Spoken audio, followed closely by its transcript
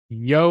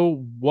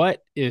Yo,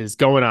 what is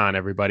going on,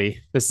 everybody?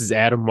 This is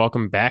Adam.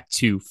 Welcome back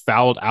to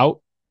Fouled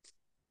Out.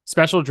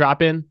 Special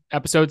drop in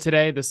episode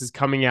today. This is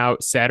coming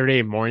out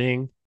Saturday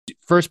morning,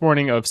 first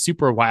morning of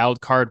Super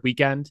Wild Card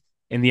weekend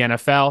in the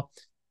NFL.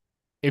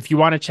 If you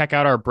want to check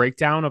out our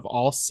breakdown of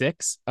all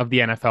six of the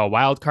NFL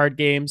Wild Card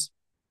games,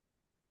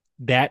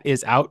 that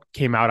is out,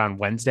 came out on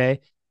Wednesday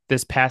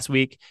this past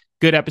week.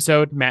 Good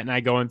episode. Matt and I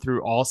going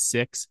through all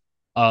six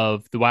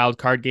of the wild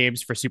card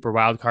games for Super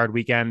Wild Card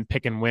weekend,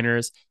 picking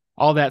winners,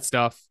 all that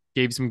stuff.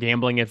 Gave some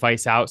gambling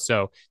advice out.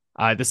 So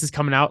this is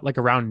coming out like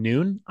around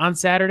noon on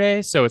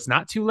Saturday. So it's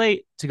not too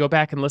late to go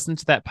back and listen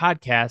to that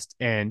podcast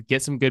and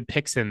get some good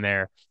picks in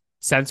there.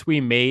 Since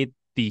we made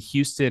the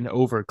Houston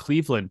over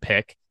Cleveland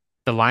pick,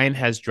 the line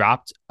has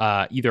dropped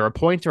either a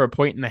point or a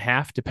point and a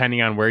half,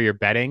 depending on where you're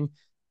betting.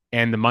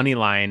 And the money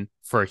line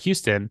for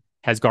Houston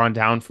has gone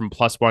down from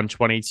plus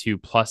 120 to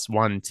plus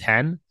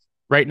 110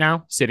 right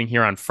now, sitting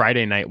here on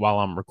Friday night while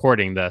I'm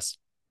recording this.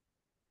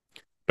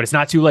 But it's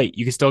not too late.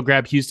 You can still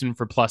grab Houston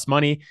for plus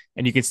money,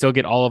 and you can still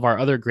get all of our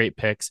other great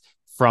picks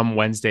from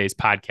Wednesday's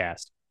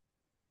podcast.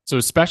 So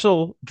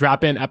special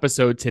drop-in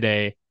episode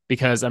today,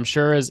 because I'm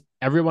sure as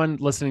everyone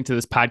listening to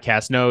this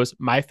podcast knows,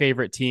 my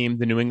favorite team,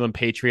 the New England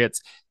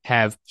Patriots,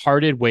 have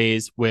parted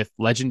ways with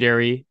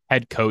legendary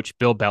head coach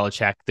Bill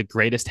Belichick, the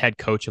greatest head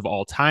coach of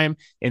all time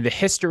in the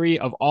history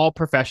of all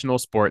professional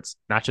sports,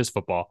 not just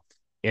football,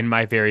 in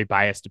my very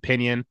biased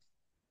opinion.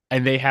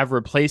 And they have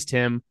replaced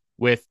him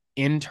with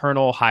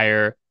internal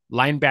hire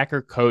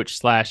linebacker coach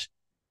slash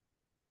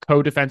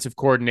co-defensive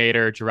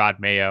coordinator Jerod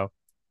Mayo.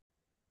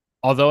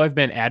 Although I've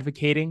been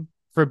advocating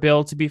for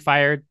Bill to be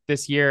fired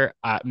this year,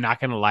 I'm not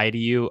going to lie to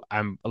you.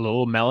 I'm a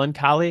little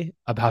melancholy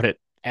about it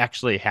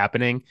actually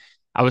happening.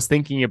 I was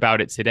thinking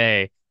about it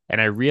today, and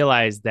I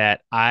realized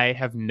that I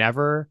have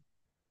never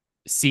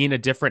seen a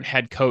different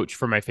head coach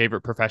for my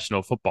favorite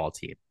professional football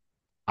team.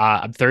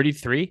 I'm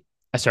 33.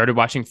 I started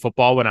watching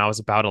football when I was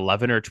about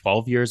 11 or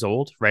 12 years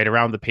old, right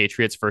around the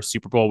Patriots' first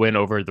Super Bowl win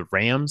over the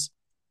Rams.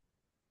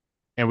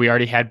 And we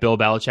already had Bill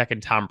Belichick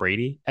and Tom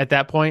Brady at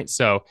that point.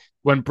 So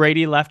when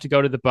Brady left to go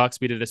to the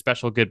Bucs, we did a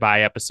special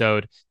goodbye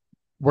episode.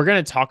 We're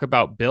going to talk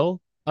about Bill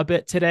a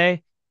bit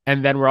today.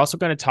 And then we're also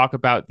going to talk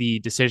about the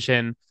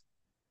decision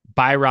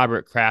by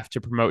Robert Kraft to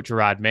promote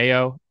Jerod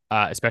Mayo,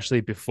 especially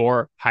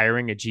before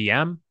hiring a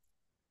GM.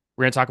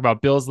 We're going to talk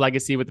about Bill's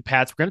legacy with the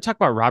Pats. We're going to talk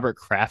about Robert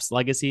Kraft's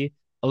legacy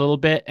a little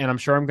bit. And I'm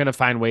sure I'm going to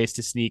find ways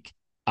to sneak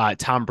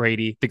Tom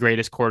Brady, the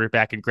greatest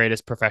quarterback and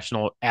greatest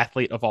professional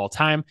athlete of all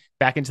time,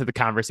 back into the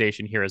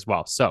conversation here as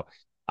well. So,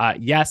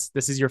 yes,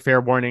 this is your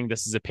fair warning.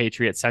 This is a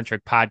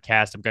Patriot-centric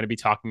podcast. I'm going to be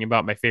talking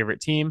about my favorite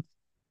team.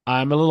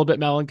 I'm a little bit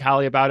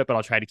melancholy about it, but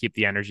I'll try to keep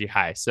the energy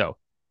high. So,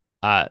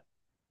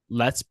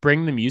 let's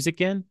bring the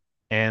music in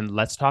and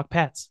let's talk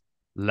Pats.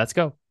 Let's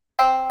go.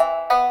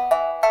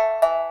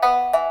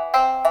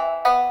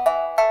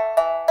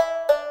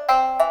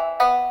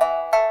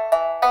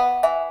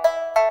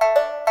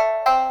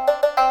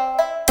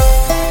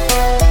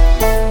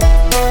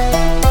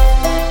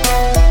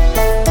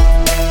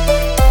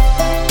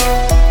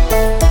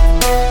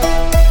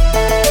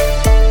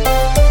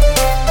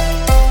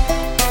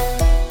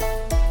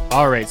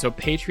 All right, so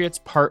Patriots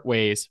part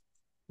ways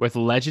with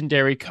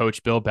legendary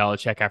coach Bill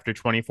Belichick after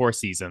 24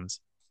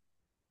 seasons.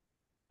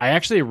 I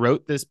actually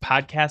wrote this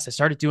podcast. I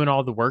started doing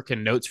all the work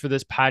and notes for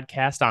this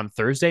podcast on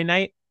Thursday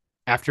night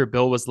after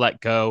Bill was let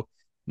go,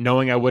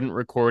 knowing I wouldn't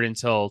record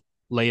until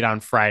late on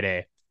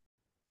Friday.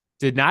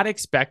 Did not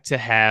expect to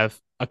have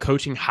a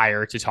coaching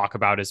hire to talk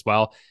about as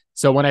well.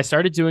 So when I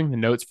started doing the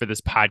notes for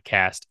this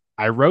podcast,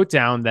 I wrote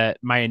down that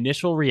my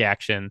initial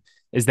reaction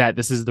is that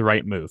this is the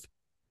right move,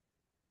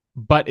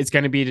 but it's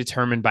going to be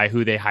determined by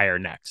who they hire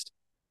next.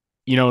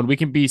 And we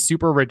can be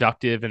super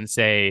reductive and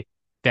say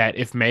that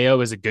if Mayo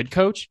is a good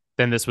coach,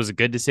 then this was a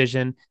good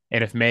decision.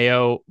 And if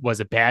Mayo was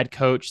a bad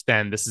coach,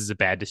 then this is a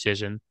bad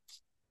decision.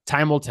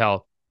 Time will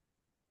tell.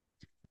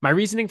 My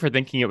reasoning for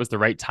thinking it was the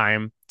right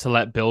time to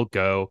let Bill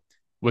go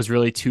was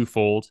really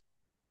twofold.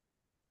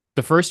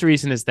 The first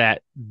reason is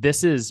that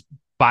this is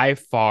by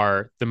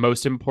far the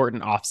most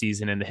important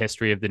offseason in the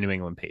history of the New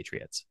England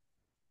Patriots,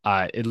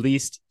 at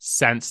least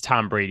since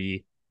Tom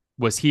Brady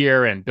was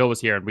here and Bill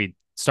was here and we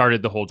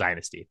started the whole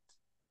dynasty.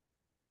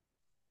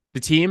 The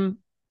team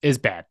is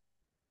bad.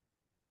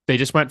 They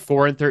just went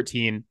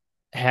 4-13,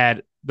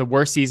 had the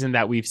worst season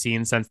that we've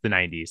seen since the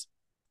 90s.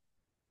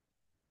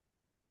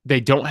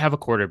 They don't have a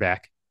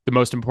quarterback, the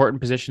most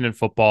important position in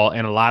football,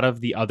 and a lot of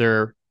the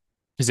other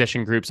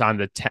position groups on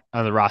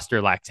the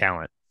roster lack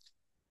talent.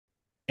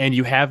 And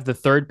you have the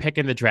third pick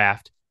in the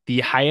draft, the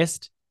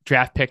highest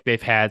draft pick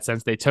they've had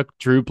since they took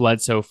Drew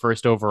Bledsoe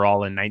first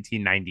overall in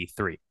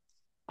 1993.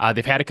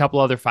 They've had a couple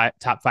other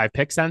top five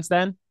picks since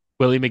then,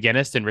 Willie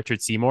McGinnis and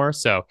Richard Seymour.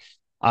 So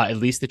at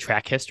least the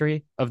track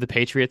history of the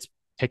Patriots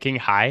picking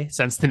high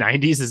since the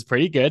 90s is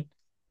pretty good.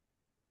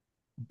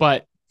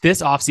 But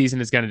this offseason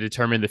is going to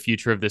determine the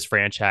future of this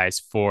franchise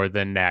for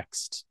the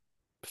next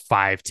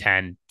 5,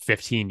 10,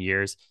 15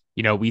 years.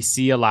 We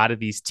see a lot of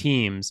these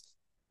teams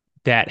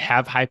that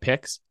have high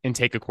picks and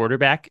take a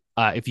quarterback,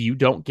 if you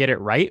don't get it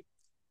right,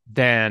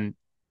 then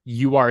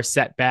you are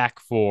set back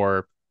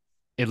for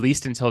at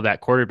least until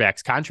that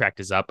quarterback's contract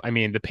is up. I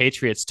mean, the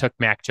Patriots took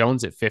Mac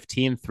Jones at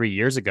 15 3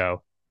 years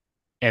ago,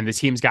 and the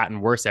team's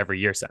gotten worse every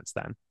year since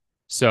then.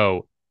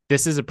 So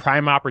this is a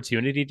prime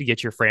opportunity to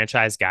get your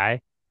franchise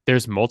guy.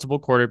 There's multiple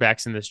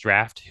quarterbacks in this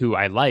draft who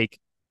I like.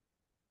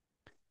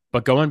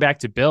 But going back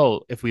to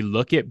Bill, if we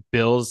look at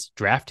Bill's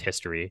draft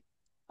history,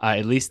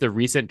 at least the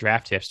recent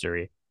draft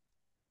history,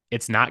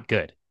 it's not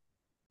good.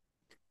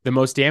 The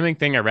most damning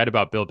thing I read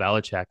about Bill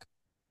Belichick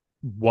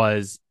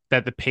was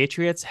that the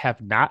Patriots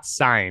have not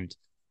signed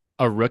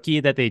a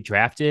rookie that they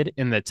drafted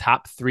in the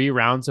top 3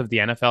 rounds of the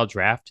NFL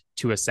draft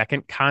to a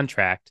second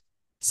contract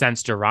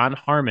since Jerod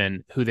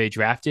Harmon, who they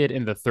drafted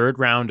in the 3rd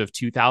round of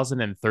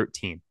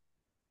 2013.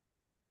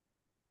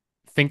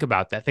 Think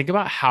about that. Think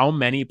about how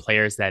many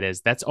players that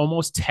is. That's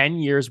almost 10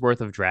 years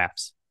worth of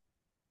drafts.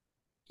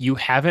 You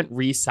haven't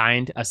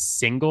re-signed a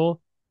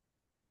single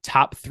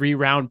top 3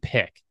 round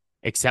pick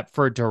except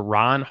for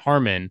Jerod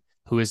Harmon,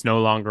 who is no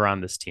longer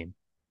on this team.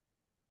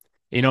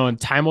 And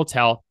time will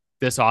tell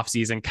this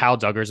offseason. Kyle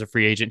Duggar's a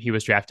free agent. He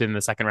was drafted in the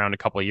 2nd round a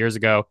couple of years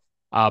ago.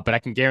 But I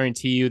can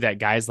guarantee you that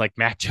guys like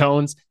Mac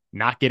Jones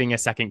not getting a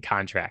second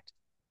contract.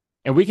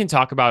 And we can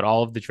talk about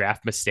all of the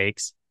draft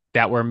mistakes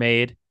that were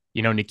made.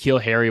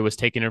 N'Keal Harry was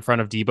taken in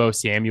front of Deebo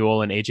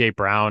Samuel and A.J.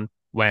 Brown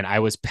when I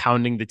was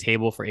pounding the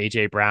table for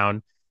A.J.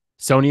 Brown.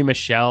 Sony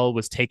Michel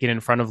was taken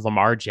in front of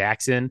Lamar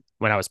Jackson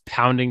when I was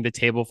pounding the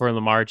table for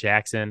Lamar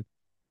Jackson.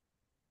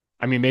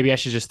 I mean, maybe I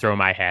should just throw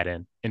my hat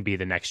in and be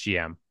the next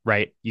GM,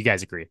 right? You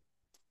guys agree?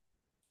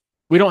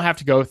 We don't have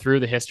to go through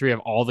the history of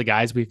all the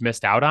guys we've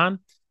missed out on,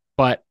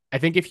 but I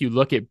think if you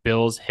look at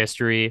Bill's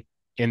history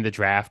in the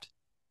draft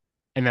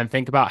and then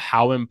think about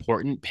how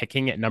important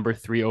picking at number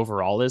 3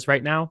 overall is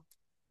right now,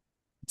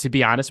 to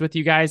be honest with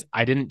you guys,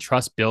 I didn't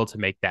trust Bill to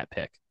make that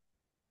pick.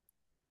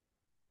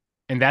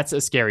 And that's a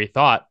scary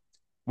thought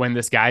when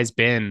this guy's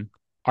been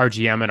our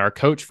GM and our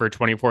coach for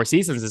 24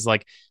 seasons. Is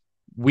like,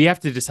 we have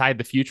to decide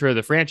the future of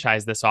the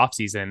franchise this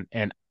offseason,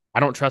 and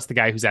I don't trust the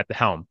guy who's at the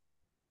helm.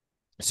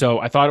 So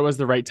I thought it was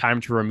the right time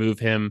to remove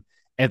him,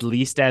 at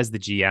least as the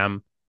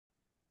GM.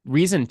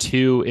 Reason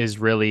 2 is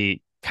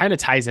really kind of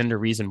ties into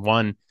reason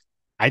 1.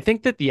 I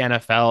think that the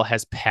NFL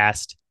has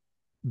passed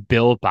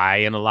Bill by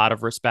in a lot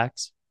of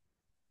respects.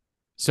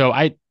 So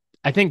I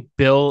think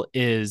Bill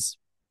is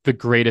the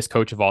greatest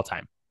coach of all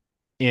time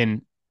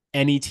in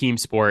any team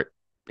sport,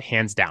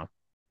 hands down.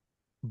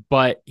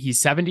 But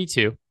he's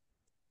 72.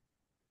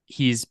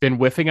 He's been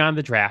whiffing on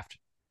the draft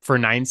for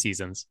 9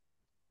 seasons.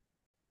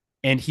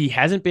 And he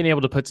hasn't been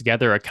able to put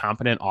together a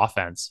competent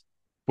offense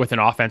with an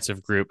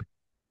offensive group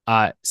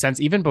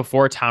since even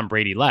before Tom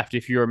Brady left.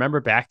 If you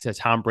remember back to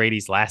Tom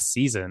Brady's last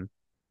season,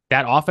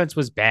 that offense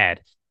was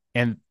bad.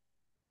 And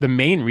the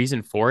main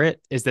reason for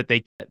it is that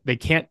they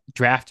can't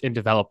draft and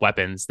develop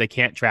weapons. They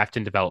can't draft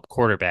and develop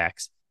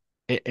quarterbacks.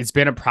 It's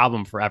been a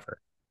problem forever.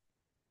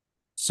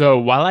 So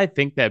while I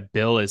think that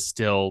Bill is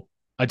still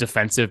a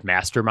defensive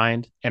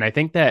mastermind, and I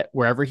think that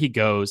wherever he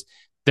goes,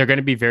 they're going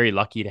to be very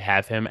lucky to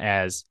have him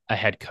as a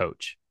head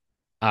coach.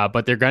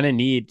 But they're going to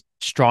need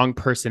strong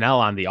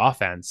personnel on the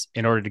offense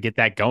in order to get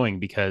that going,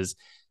 because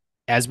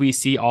as we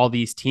see all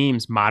these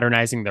teams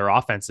modernizing their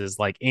offenses,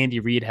 like Andy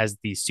Reid has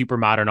these super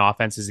modern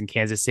offenses in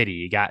Kansas City.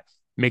 You got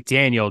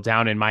McDaniel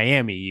down in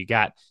Miami. You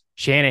got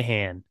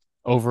Shanahan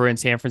over in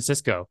San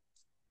Francisco.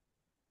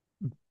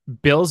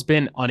 Bill's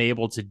been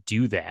unable to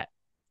do that.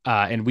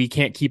 And we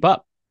can't keep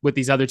up with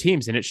these other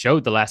teams. And it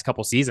showed the last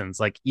couple seasons.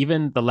 Like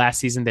even the last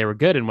season they were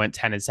good and went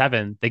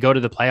 10-7. They go to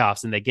the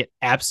playoffs and they get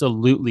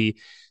absolutely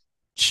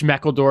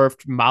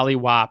schmeckeldorfed,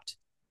 mollywopped,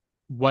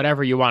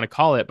 whatever you want to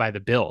call it, by the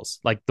Bills.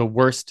 Like the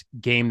worst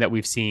game that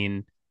we've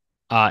seen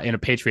in a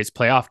Patriots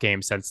playoff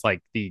game since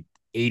like the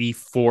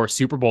 84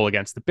 Super Bowl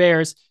against the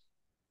Bears.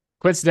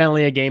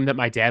 Coincidentally, a game that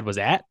my dad was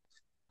at,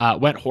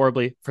 went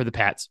horribly for the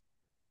Pats.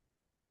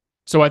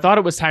 So I thought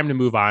it was time to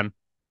move on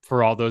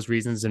for all those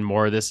reasons and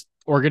more. This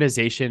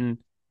organization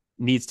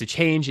needs to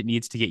change. It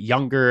needs to get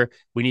younger.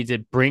 We need to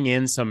bring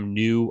in some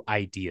new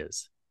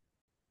ideas.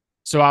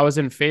 So I was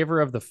in favor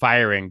of the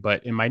firing,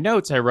 but in my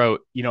notes, I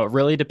wrote, it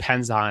really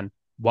depends on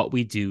what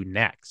we do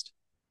next.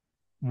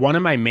 One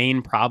of my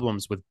main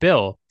problems with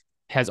Bill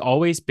has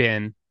always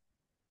been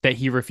that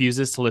he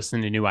refuses to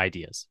listen to new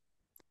ideas.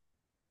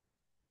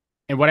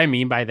 And what I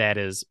mean by that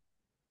is,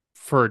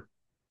 for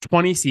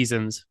 20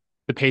 seasons,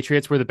 the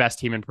Patriots were the best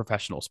team in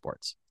professional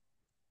sports.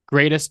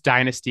 Greatest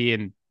dynasty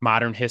in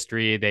modern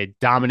history. They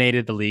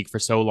dominated the league for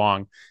so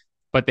long,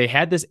 but they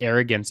had this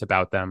arrogance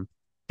about them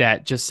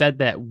that just said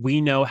that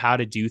we know how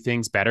to do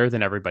things better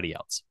than everybody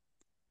else.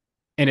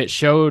 And it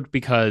showed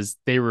because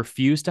they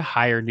refused to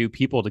hire new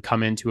people to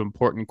come into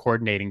important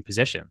coordinating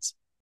positions.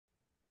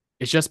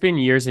 It's just been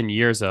years and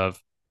years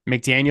of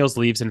McDaniels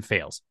leaves and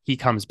fails. He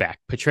comes back.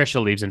 Patricia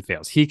leaves and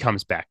fails. He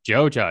comes back.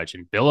 Joe Judge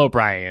and Bill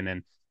O'Brien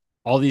and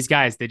all these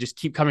guys, they just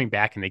keep coming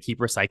back and they keep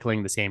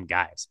recycling the same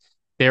guys.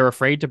 They're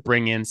afraid to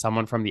bring in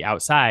someone from the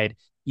outside,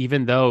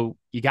 even though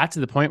you got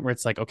to the point where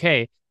it's like,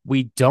 okay,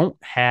 We don't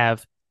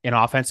have an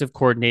offensive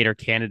coordinator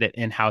candidate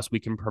in-house we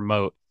can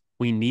promote.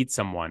 We need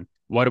someone.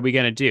 What are we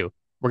going to do?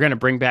 We're going to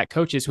bring back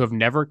coaches who have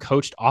never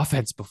coached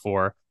offense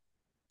before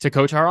to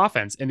coach our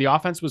offense. And the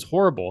offense was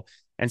horrible.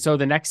 And so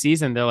the next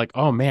season, they're like,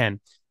 oh man,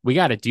 we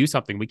got to do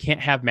something. We can't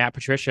have Matt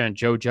Patricia and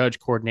Joe Judge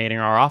coordinating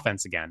our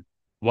offense again.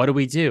 What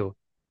do?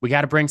 We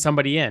got to bring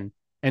somebody in.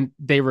 And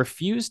they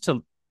refuse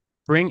to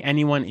bring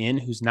anyone in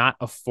who's not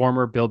a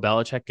former Bill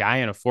Belichick guy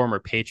and a former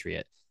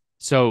Patriot.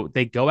 So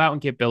they go out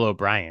and get Bill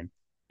O'Brien.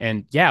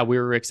 And yeah, we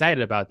were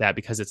excited about that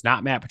because it's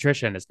not Matt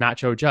Patricia and it's not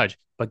Joe Judge.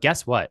 But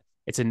guess what?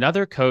 It's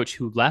another coach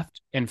who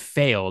left and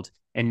failed.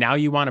 And now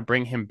you want to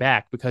bring him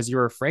back because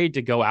you're afraid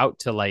to go out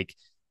to like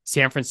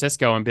San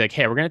Francisco and be like,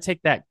 hey, we're going to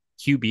take that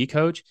QB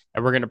coach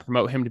and we're going to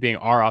promote him to being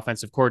our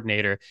offensive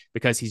coordinator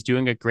because he's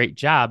doing a great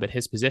job at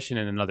his position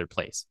in another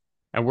place.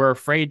 And we're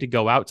afraid to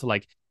go out to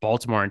like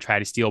Baltimore and try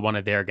to steal one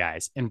of their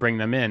guys and bring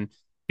them in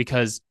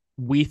because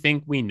we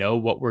think we know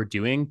what we're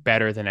doing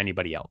better than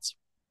anybody else.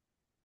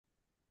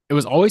 It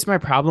was always my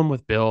problem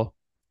with Bill,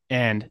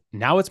 and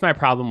now it's my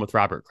problem with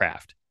Robert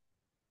Kraft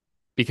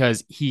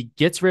because he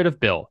gets rid of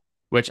Bill,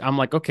 which I'm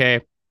like,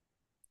 okay,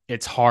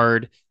 it's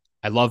hard.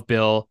 I love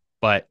Bill,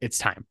 but it's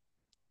time.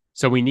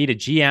 So we need a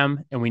GM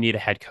and we need a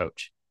head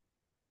coach.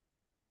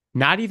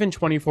 Not even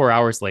 24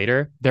 hours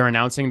later, they're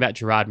announcing that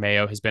Jerod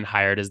Mayo has been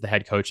hired as the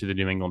head coach of the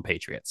New England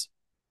Patriots.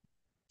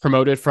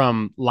 Promoted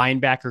from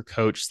linebacker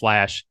coach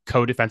 /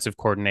 co-defensive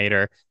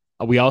coordinator.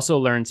 We also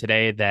learned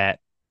today that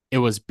it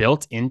was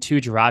built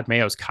into Jerod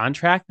Mayo's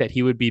contract that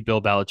he would be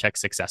Bill Belichick's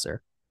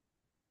successor.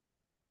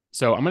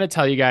 So I'm going to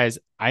tell you guys,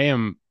 I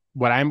am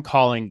what I'm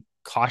calling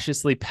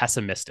cautiously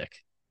pessimistic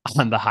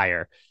on the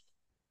hire.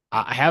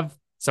 I have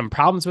some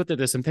problems with it.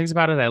 There's some things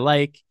about it I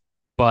like,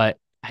 but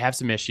I have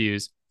some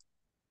issues.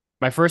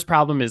 My first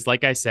problem is,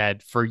 like I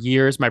said, for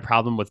years, my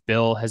problem with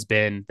Bill has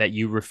been that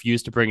you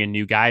refuse to bring in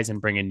new guys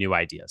and bring in new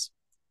ideas.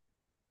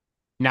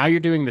 Now you're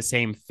doing the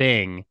same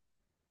thing,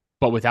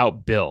 but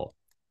without Bill.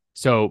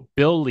 So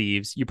Bill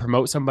leaves, you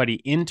promote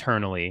somebody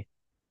internally.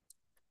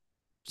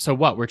 So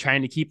what? We're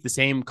trying to keep the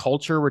same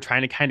culture. We're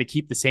trying to kind of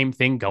keep the same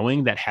thing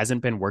going that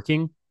hasn't been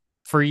working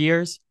for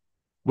years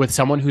with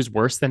someone who's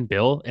worse than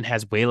Bill and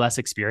has way less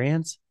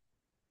experience.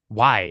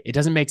 Why? It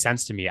doesn't make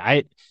sense to me.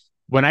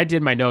 When I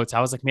did my notes, I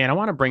was like, man, I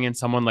want to bring in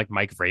someone like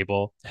Mike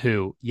Vrabel,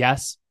 who,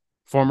 yes,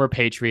 former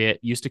Patriot,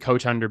 used to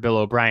coach under Bill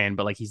O'Brien,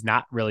 but like he's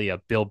not really a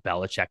Bill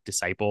Belichick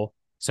disciple.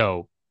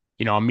 So,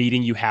 I'm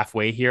meeting you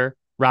halfway here,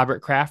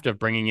 Robert Kraft, of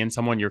bringing in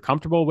someone you're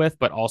comfortable with,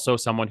 but also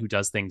someone who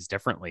does things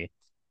differently.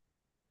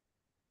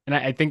 And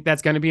I think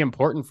that's going to be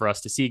important for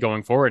us to see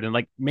going forward. And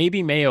like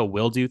maybe Mayo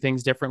will do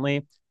things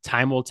differently.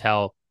 Time will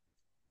tell.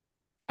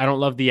 I don't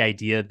love the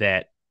idea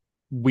that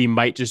we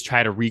might just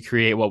try to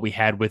recreate what we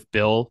had with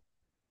Bill,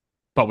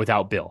 but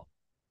without Bill.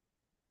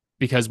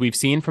 Because we've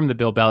seen from the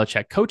Bill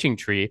Belichick coaching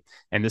tree,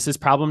 and this is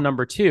problem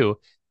number 2,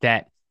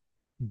 that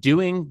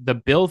doing the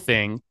Bill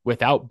thing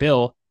without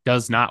Bill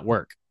does not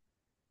work.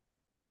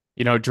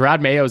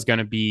 Jerod Mayo is going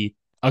to be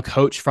a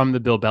coach from the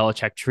Bill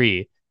Belichick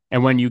tree.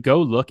 And when you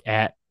go look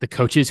at the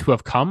coaches who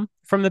have come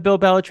from the Bill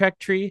Belichick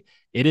tree,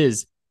 it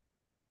is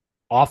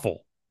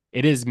awful.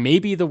 It is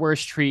maybe the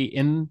worst tree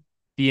in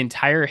the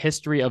entire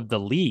history of the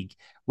league,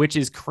 which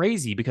is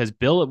crazy because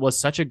Bill was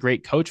such a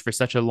great coach for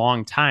such a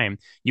long time.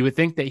 You would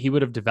think that he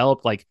would have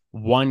developed like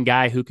one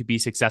guy who could be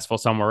successful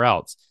somewhere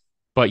else.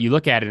 But you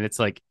look at it, it's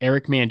like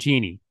Eric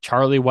Mangini,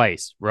 Charlie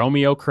Weiss,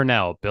 Romeo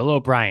Crennel, Bill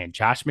O'Brien,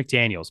 Josh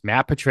McDaniels,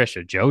 Matt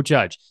Patricia, Joe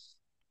Judge.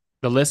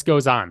 The list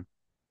goes on.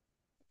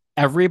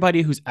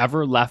 Everybody who's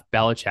ever left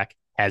Belichick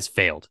has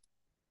failed.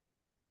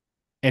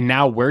 And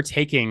now we're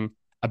taking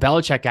a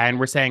Belichick guy and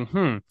we're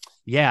saying,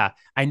 yeah,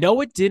 I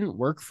know it didn't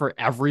work for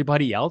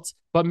everybody else,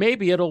 but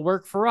maybe it'll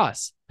work for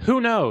us.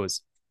 Who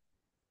knows?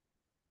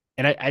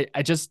 And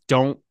I just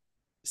don't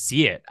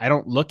see it. I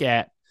don't look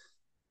at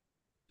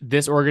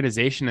this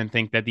organization and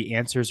think that the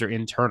answers are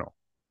internal.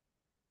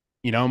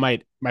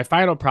 My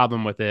final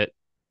problem with it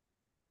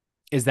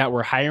is that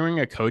we're hiring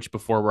a coach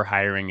before we're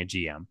hiring a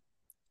GM.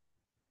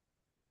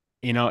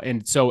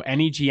 And so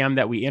any GM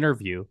that we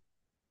interview,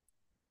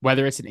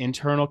 whether it's an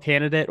internal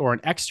candidate or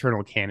an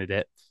external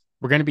candidate,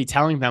 we're going to be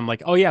telling them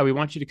like, oh yeah, we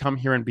want you to come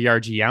here and be our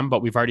GM,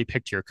 but we've already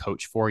picked your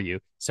coach for you.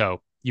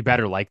 So you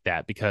better like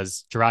that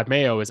because Jerod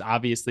Mayo is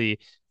obviously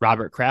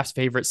Robert Kraft's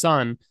favorite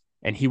son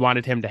and he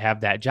wanted him to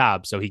have that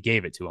job. So he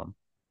gave it to him.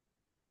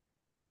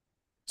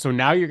 So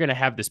now you're going to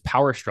have this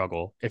power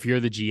struggle if you're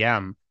the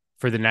GM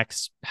for the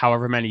next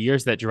however many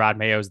years that Jerod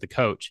Mayo is the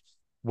coach,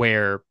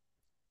 where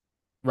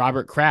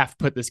Robert Kraft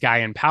put this guy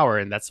in power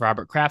and that's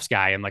Robert Kraft's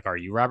guy. And like, are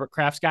you Robert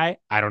Kraft's guy?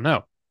 I don't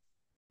know.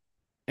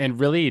 And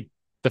really,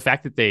 the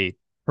fact that they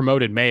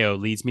promoted Mayo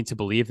leads me to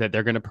believe that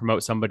they're going to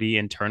promote somebody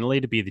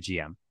internally to be the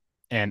GM.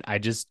 And I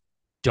just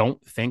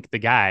don't think the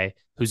guy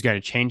who's going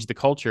to change the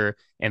culture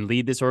and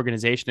lead this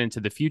organization into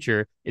the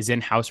future is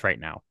in-house right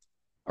now,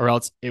 or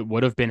else it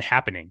would have been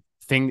happening.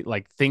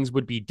 Things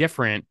would be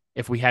different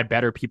if we had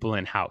better people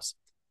in-house.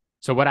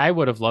 So what I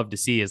would have loved to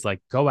see is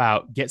like go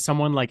out, get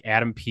someone like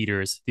Adam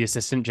Peters, the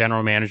assistant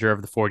general manager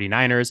of the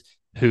 49ers,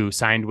 who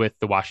signed with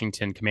the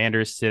Washington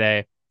Commanders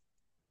today,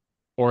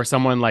 or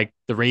someone like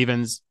the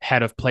Ravens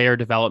head of player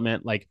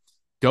development. Like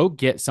go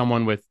get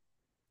someone with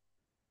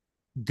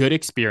good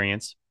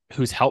experience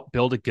who's helped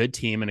build a good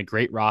team and a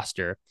great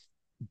roster.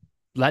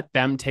 Let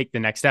them take the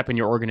next step in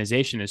your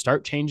organization and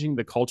start changing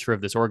the culture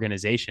of this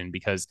organization,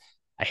 because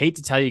I hate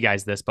to tell you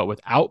guys this, but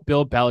without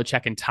Bill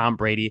Belichick and Tom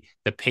Brady,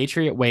 the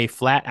Patriot way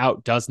flat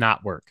out does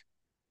not work.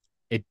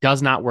 It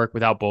does not work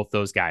without both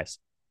those guys.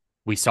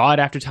 We saw it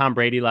after Tom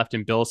Brady left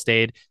and Bill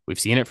stayed. We've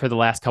seen it for the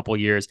last couple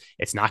of years.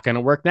 It's not going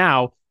to work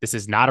now. This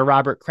is not a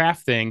Robert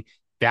Kraft thing.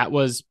 That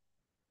was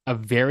a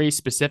very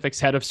specific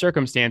set of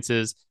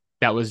circumstances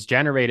that was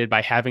generated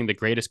by having the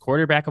greatest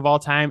quarterback of all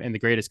time and the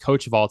greatest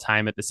coach of all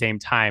time at the same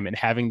time, and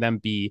having them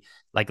be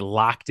like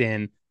locked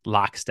in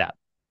lockstep.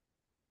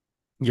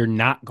 You're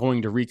not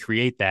going to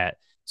recreate that.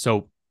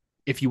 So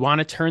if you want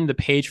to turn the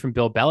page from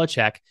Bill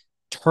Belichick,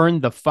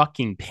 turn the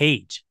fucking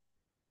page.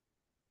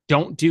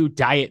 Don't do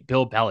diet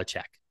Bill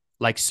Belichick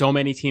like so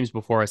many teams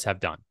before us have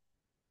done.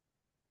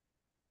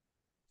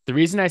 The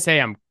reason I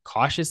say I'm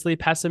cautiously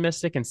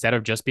pessimistic instead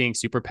of just being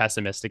super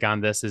pessimistic on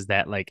this is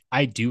that like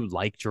I do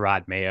like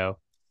Jerod Mayo.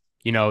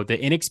 You know, the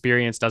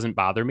inexperience doesn't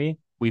bother me.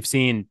 We've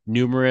seen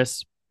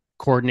numerous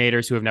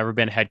coordinators who have never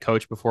been head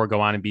coach before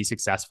go on and be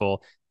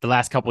successful. The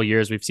last couple of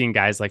years, we've seen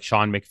guys like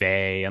Sean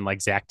McVay and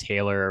like Zach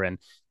Taylor and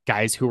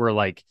guys who were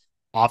like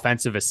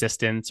offensive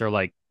assistants or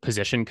like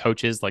position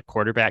coaches, like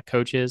quarterback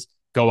coaches,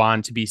 go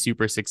on to be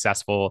super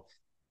successful.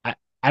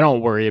 I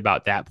don't worry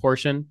about that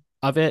portion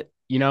of it.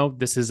 You know,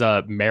 this is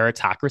a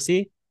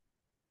meritocracy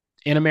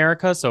in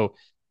America. So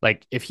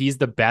like if he's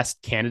the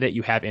best candidate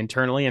you have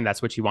internally and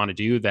that's what you want to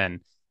do,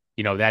 then,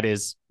 you know, that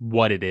is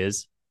what it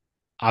is.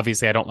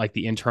 Obviously, I don't like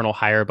the internal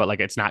hire, but like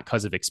it's not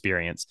because of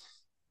experience.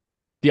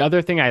 The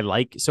other thing I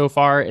like so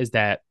far is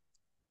that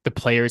the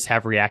players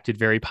have reacted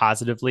very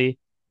positively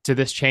to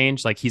this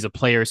change. Like he's a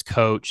player's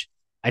coach.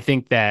 I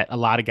think that a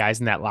lot of guys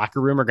in that locker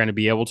room are going to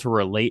be able to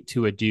relate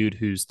to a dude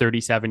who's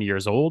 37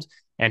 years old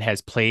and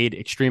has played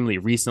extremely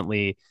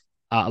recently,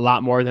 a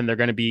lot more than they're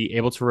going to be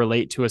able to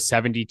relate to a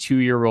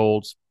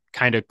 72-year-old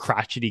kind of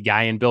crotchety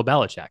guy in Bill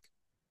Belichick.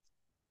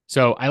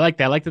 So I like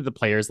that. I like that the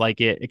players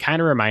like it. It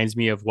kind of reminds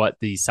me of what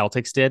the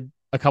Celtics did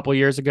a couple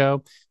years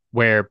ago,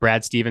 where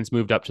Brad Stevens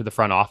moved up to the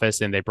front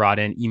office and they brought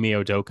in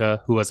Ime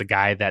Udoka, who was a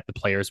guy that the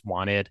players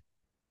wanted.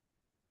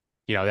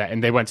 You know, that,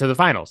 and they went to the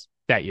finals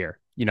that year.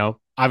 You know,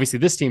 obviously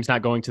this team's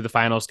not going to the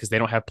finals because they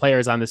don't have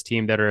players on this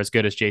team that are as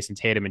good as Jason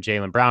Tatum and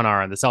Jaylen Brown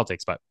are on the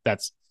Celtics, but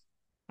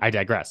I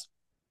digress.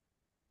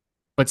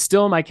 But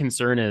still, my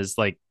concern is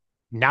like,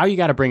 now you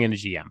got to bring in a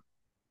GM.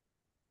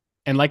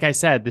 And like I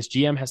said, this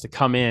GM has to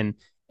come in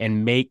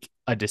and make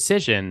a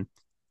decision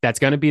that's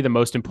going to be the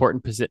most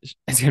important position.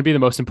 It's going to be the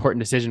most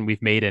important decision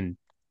we've made in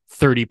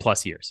 30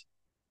 plus years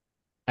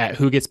at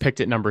who gets picked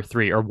at number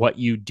 3 or what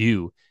you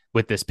do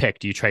with this pick.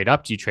 Do you trade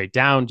up? Do you trade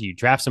down? Do you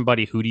draft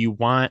somebody? Who do you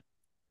want?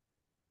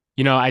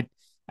 You know, I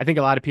think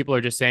a lot of people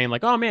are just saying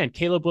like, oh man,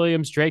 Caleb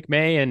Williams, Drake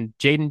May, and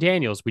Jaden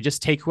Daniels. We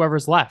just take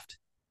whoever's left.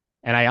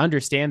 And I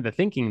understand the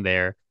thinking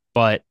there,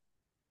 but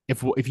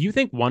if you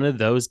think one of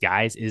those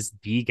guys is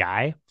the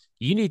guy,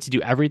 you need to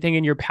do everything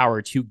in your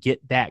power to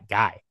get that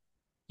guy.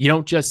 You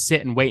don't just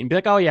sit and wait and be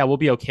like, oh yeah, we'll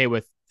be okay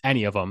with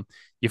any of them.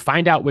 You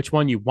find out which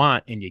one you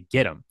want and you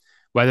get them.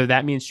 Whether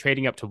that means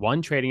trading up to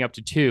 1, trading up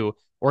to 2,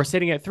 or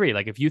sitting at 3.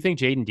 Like if you think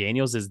Jaden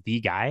Daniels is the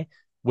guy,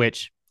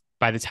 which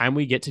by the time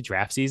we get to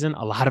draft season,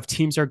 a lot of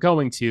teams are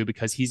going to,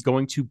 because he's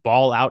going to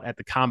ball out at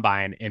the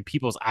combine and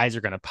people's eyes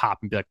are going to pop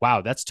and be like,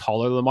 wow, that's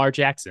taller Lamar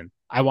Jackson.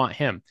 I want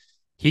him.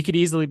 He could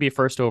easily be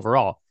first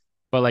overall.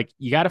 But like,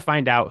 you got to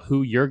find out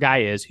who your guy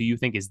is, who you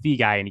think is the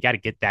guy, and you got to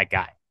get that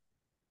guy.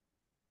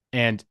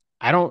 And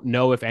I don't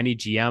know if any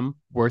GM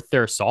worth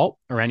their salt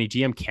or any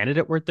GM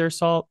candidate worth their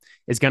salt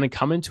is going to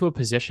come into a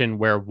position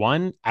where,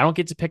 one, I don't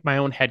get to pick my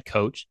own head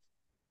coach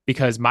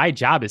because my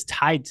job is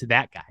tied to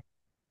that guy.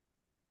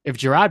 If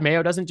Jerod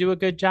Mayo doesn't do a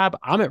good job,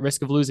 I'm at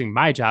risk of losing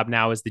my job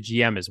now as the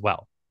GM as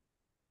well.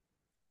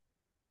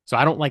 So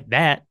I don't like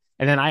that.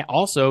 And then I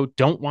also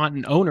don't want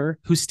an owner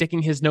who's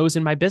sticking his nose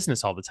in my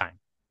business all the time.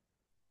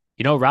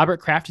 You know,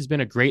 Robert Kraft has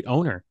been a great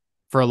owner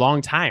for a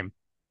long time.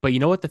 But you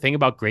know what the thing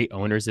about great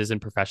owners is in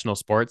professional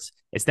sports?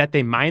 It's that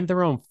they mind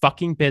their own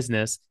fucking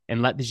business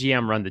and let the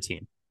GM run the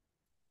team.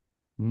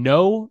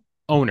 No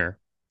owner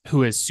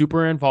who is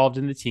super involved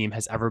in the team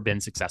has ever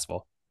been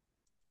successful.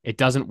 It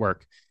doesn't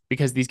work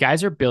because these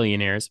guys are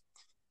billionaires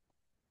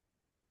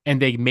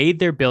and they made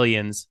their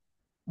billions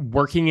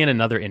working in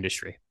another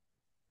industry.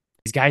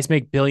 These guys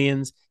make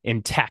billions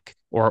in tech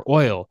or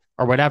oil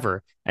or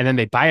whatever. And then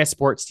they buy a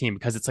sports team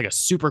because it's like a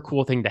super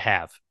cool thing to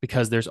have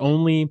because there's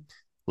only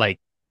like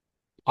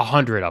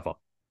 100 of them,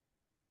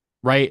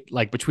 right?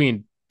 Like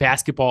between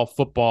basketball,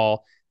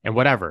 football, and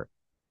whatever.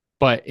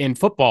 But in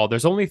football,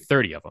 there's only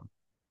 30 of them.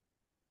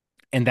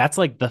 And that's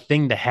like the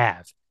thing to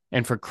have.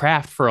 And for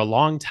Kraft, for a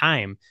long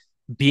time,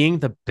 being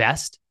the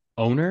best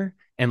owner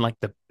and like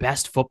the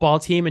best football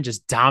team and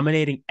just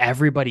dominating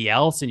everybody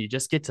else. And you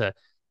just get to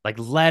like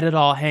let it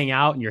all hang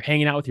out and you're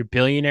hanging out with your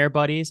billionaire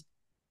buddies.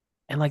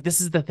 And like,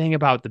 this is the thing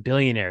about the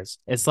billionaires.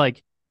 It's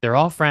like, they're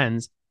all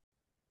friends.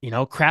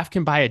 Kraft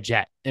can buy a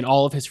jet and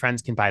all of his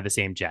friends can buy the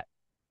same jet.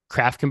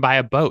 Kraft can buy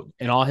a boat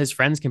and all his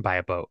friends can buy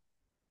a boat.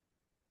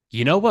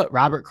 You know what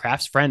Robert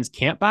Kraft's friends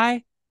can't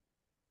buy?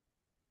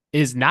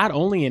 Is not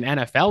only an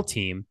NFL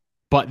team,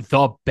 but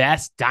the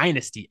best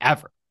dynasty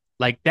ever.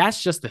 Like,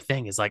 that's just the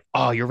thing is like,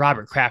 oh, you're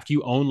Robert Kraft.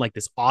 You own like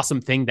this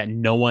awesome thing that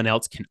no one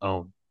else can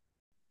own.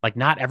 Like,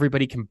 not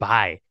everybody can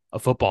buy a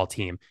football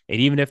team. And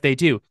even if they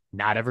do,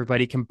 not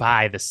everybody can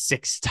buy the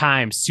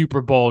 6-time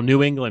Super Bowl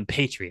New England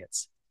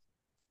Patriots.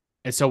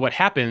 And so what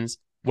happens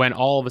when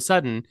all of a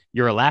sudden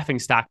you're a laughing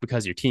stock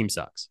because your team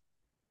sucks?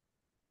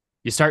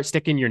 You start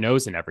sticking your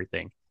nose in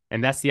everything.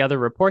 And that's the other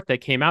report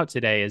that came out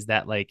today is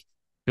that like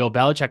Bill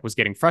Belichick was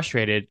getting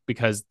frustrated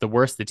because the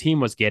worse the team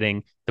was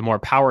getting, the more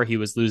power he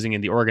was losing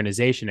in the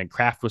organization, and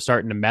Kraft was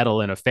starting to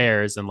meddle in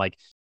affairs and like,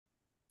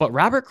 but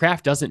Robert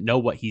Kraft doesn't know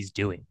what he's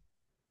doing.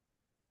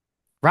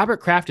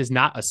 Robert Kraft is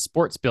not a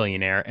sports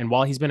billionaire. And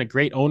while he's been a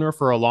great owner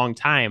for a long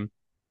time,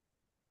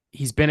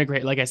 he's been a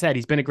great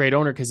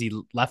owner because he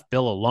left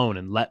Bill alone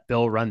and let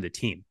Bill run the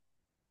team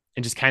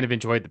and just kind of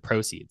enjoyed the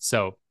proceeds.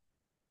 So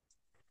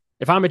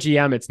if I'm a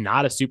GM, it's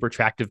not a super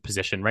attractive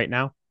position right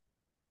now.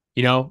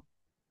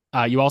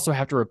 You also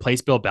have to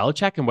replace Bill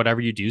Belichick, and whatever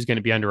you do is going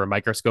to be under a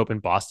microscope in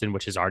Boston,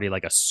 which is already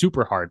like a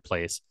super hard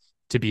place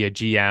to be a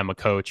GM, a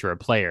coach, or a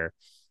player.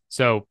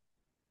 So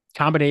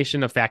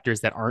combination of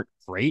factors that aren't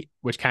great,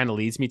 which kind of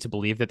leads me to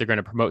believe that they're going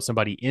to promote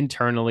somebody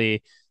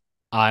internally.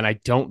 And I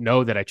don't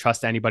know that I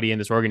trust anybody in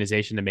this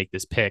organization to make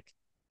this pick.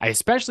 I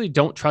especially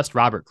don't trust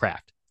Robert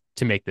Kraft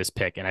to make this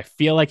pick. And I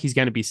feel like he's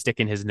going to be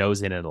sticking his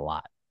nose in it a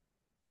lot.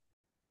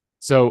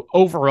 So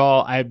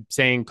overall, I'm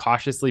saying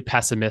cautiously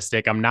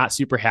pessimistic. I'm not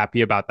super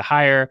happy about the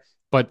hire,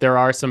 but there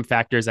are some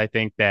factors I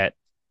think that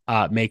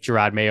make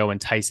Jerod Mayo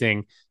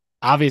enticing.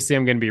 Obviously,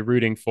 I'm going to be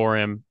rooting for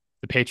him.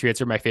 The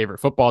Patriots are my favorite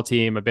football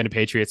team. I've been a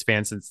Patriots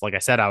fan since, like I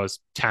said, I was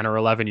 10 or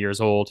 11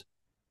 years old.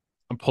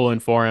 I'm pulling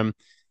for him.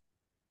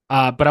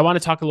 But I want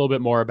to talk a little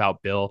bit more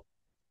about Bill,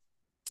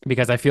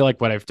 because I feel like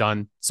what I've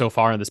done so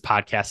far in this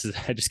podcast is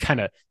I just kind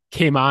of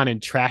came on and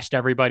trashed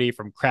everybody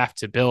from Kraft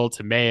to Bill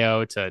to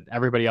Mayo to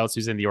everybody else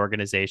who's in the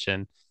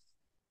organization.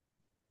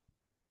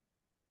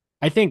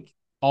 I think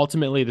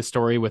ultimately the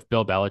story with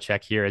Bill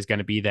Belichick here is going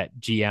to be that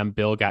GM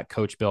Bill got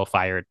Coach Bill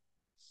fired.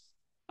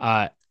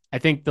 I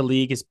think the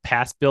league has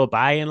passed Bill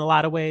by in a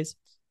lot of ways,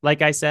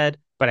 like I said,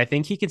 but I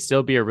think he could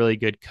still be a really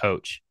good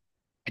coach.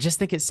 I just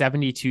think at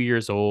 72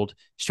 years old,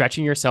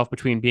 stretching yourself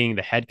between being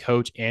the head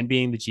coach and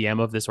being the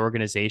GM of this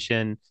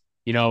organization,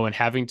 and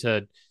having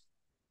to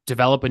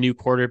develop a new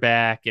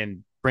quarterback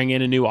and bring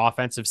in a new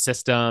offensive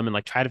system and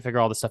like try to figure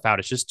all this stuff out,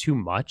 it's just too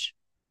much.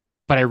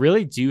 But I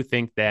really do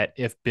think that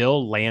if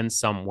Bill lands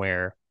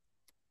somewhere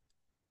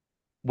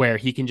where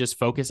he can just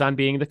focus on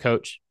being the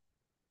coach,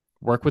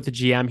 work with the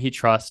GM he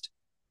trusts,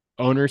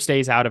 owner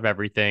stays out of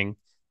everything,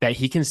 that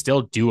he can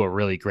still do a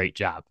really great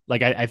job.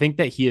 Like, I think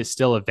that he is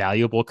still a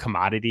valuable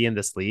commodity in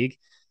this league.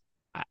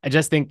 I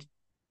just think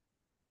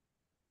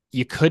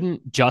you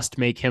couldn't just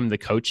make him the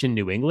coach in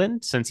New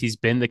England since he's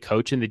been the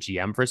coach and the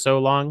GM for so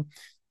long.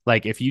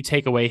 Like, if you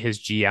take away his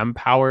GM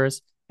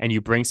powers and you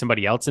bring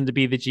somebody else in to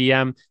be the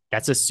GM,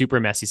 that's a super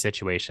messy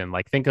situation.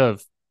 Like, think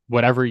of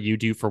whatever you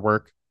do for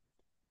work.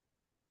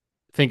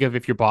 Think of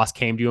if your boss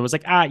came to you and was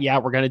like, yeah,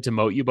 we're going to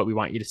demote you, but we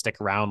want you to stick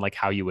around, like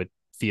how you would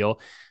feel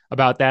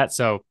about that.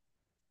 So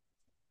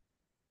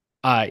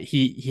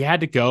he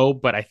had to go,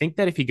 but I think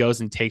that if he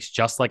goes and takes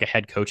just like a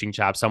head coaching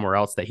job somewhere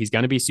else, that he's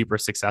going to be super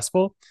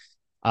successful.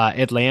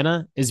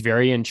 Atlanta is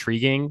very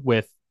intriguing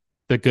with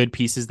the good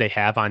pieces they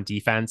have on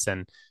defense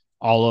and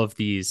all of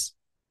these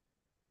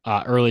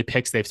early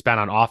picks they've spent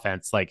on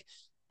offense. Like,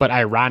 but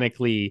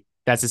ironically,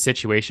 that's a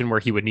situation where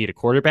he would need a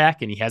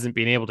quarterback, and he hasn't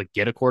been able to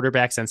get a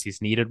quarterback since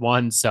he's needed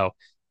one. So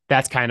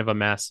that's kind of a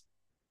mess.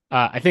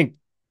 I think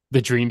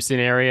the dream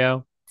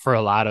scenario for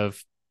a lot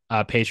of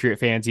Patriot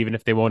fans, even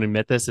if they won't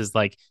admit this, is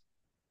like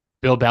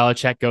Bill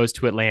Belichick goes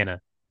to Atlanta.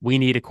 We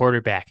need a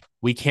quarterback.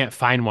 We can't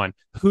find one.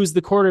 Who's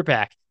the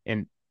quarterback?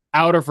 And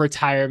out of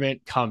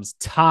retirement comes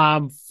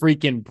Tom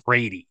freaking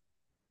Brady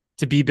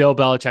to be Bill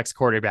Belichick's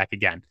quarterback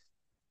again.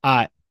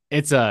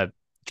 It's a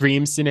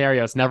dream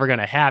scenario. It's never going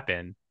to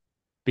happen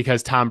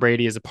because Tom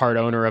Brady is a part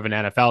owner of an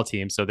NFL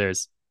team. So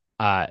there's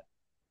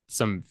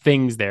some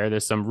things there.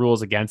 There's some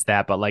rules against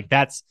that. But like,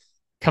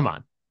 come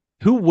on.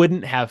 Who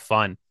wouldn't have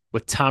fun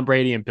with Tom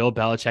Brady and Bill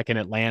Belichick in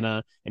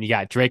Atlanta? And you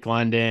got Drake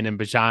London and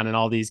Bijan and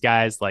all these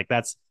guys. Like,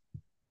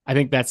 I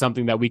think that's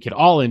something that we could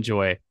all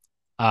enjoy.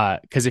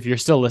 Because if you're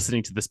still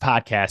listening to this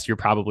podcast, you're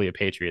probably a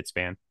Patriots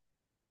fan.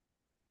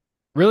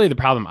 Really, the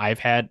problem I've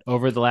had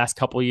over the last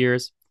couple of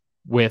years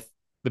with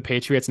the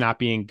Patriots not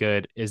being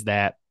good is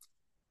that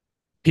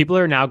people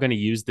are now going to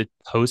use the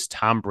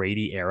post-Tom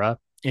Brady era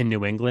in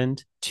New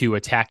England to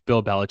attack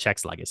Bill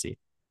Belichick's legacy.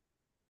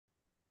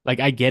 Like,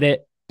 I get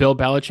it. Bill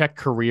Belichick's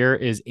career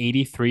is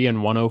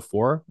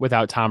 83-104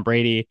 without Tom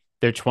Brady.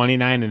 They're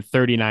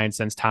 29-39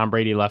 since Tom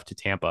Brady left to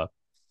Tampa.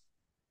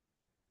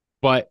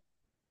 But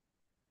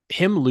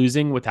him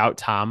losing without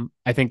Tom,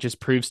 I think just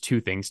proves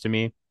two things to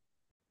me.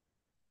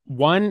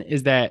 One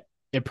is that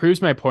it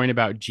proves my point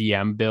about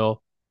GM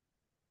Bill.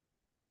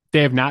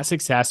 They have not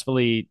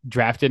successfully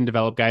drafted and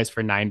developed guys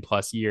for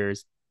 9+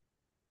 years.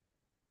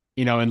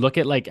 And look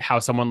at like how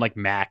someone like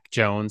Mac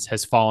Jones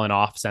has fallen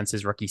off since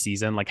his rookie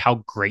season, like how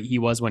great he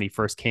was when he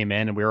first came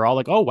in. And we were all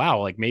like, oh,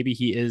 wow, like maybe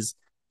he is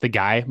the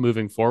guy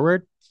moving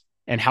forward,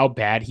 and how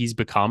bad he's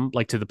become,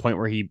 like to the point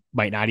where he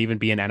might not even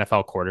be an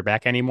NFL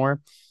quarterback anymore.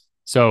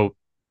 So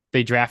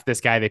they draft this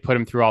guy, they put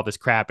him through all this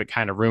crap. It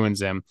kind of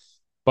ruins him.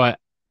 But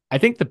I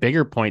think the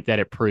bigger point that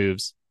it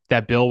proves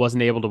that Bill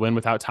wasn't able to win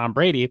without Tom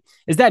Brady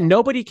is that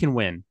nobody can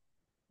win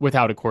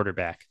without a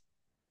quarterback.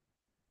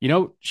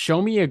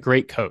 Show me a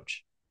great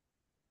coach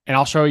and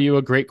I'll show you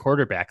a great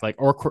quarterback,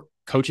 or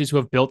coaches who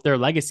have built their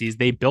legacies.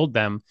 They build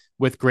them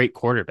with great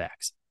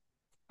quarterbacks.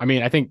 I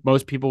mean, I think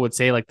most people would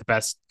say like the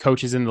best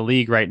coaches in the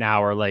league right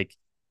now are like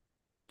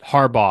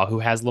Harbaugh, who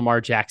has Lamar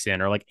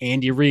Jackson, or like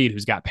Andy Reid,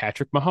 who's got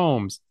Patrick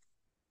Mahomes.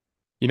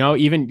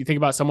 Even you think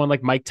about someone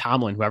like Mike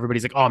Tomlin, who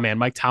everybody's like, oh man,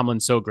 Mike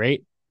Tomlin's so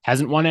great.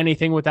 Hasn't won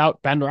anything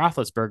without Ben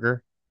Roethlisberger.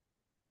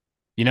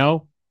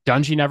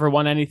 Dungy never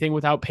won anything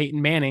without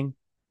Peyton Manning.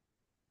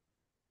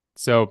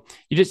 So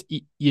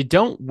you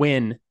don't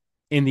win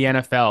in the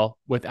NFL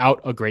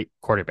without a great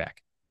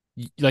quarterback.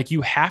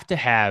 You have to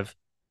have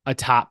a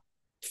top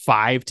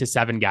 5 to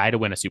 7 guy to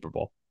win a Super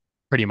Bowl,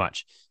 pretty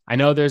much. I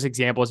know there's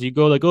examples. You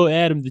go like, oh,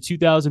 Adam, the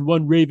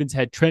 2001 Ravens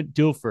had Trent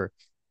Dilfer.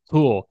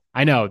 Cool.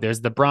 I know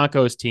there's the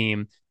Broncos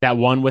team that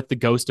won with the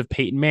ghost of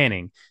Peyton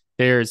Manning.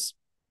 There's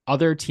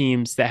other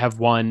teams that have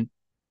won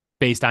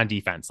based on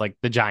defense, like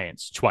the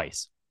Giants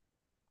twice.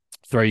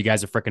 Throw you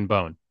guys a freaking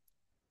bone.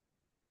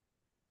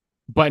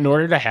 But in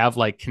order to have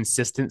like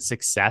consistent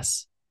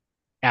success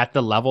at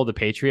the level the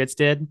Patriots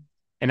did,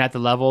 and at the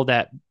level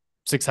that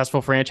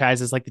successful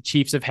franchises like the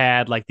Chiefs have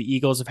had, like the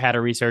Eagles have had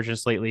a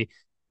resurgence lately,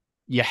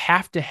 you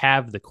have to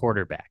have the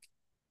quarterback,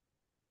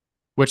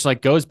 which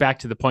like goes back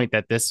to the point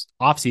that this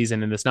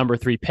offseason and this number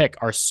 3 pick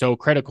are so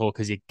critical,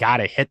 because you got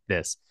to hit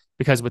this,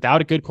 because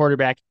without a good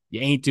quarterback,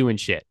 you ain't doing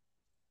shit.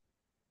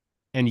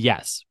 And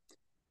yes,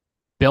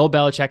 Bill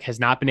Belichick has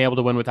not been able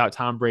to win without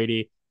Tom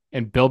Brady,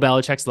 and Bill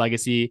Belichick's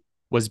legacy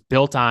was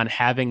built on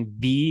having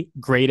the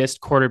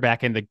greatest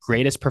quarterback and the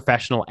greatest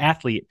professional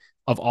athlete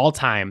of all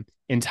time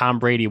in Tom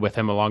Brady with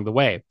him along the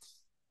way.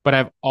 But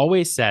I've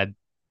always said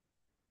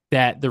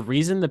that the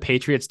reason the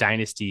Patriots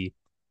dynasty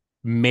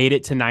made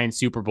it to 9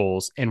 Super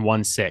Bowls and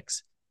won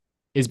 6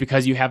 is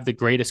because you have the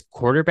greatest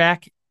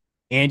quarterback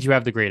and you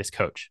have the greatest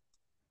coach.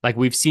 Like,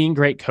 we've seen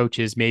great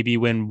coaches maybe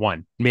win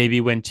 1, maybe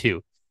win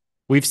 2.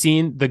 We've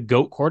seen the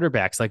GOAT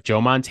quarterbacks like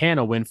Joe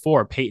Montana win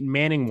 4, Peyton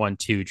Manning won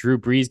 2, Drew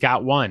Brees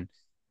got 1.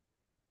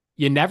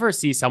 You never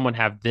see someone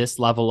have this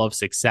level of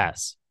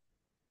success.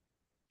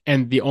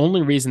 And the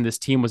only reason this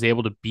team was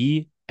able to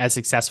be as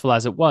successful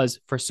as it was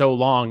for so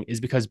long is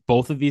because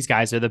both of these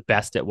guys are the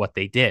best at what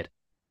they did.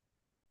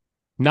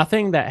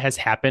 Nothing that has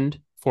happened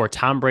for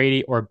Tom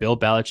Brady or Bill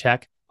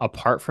Belichick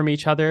apart from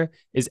each other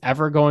is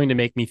ever going to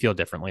make me feel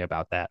differently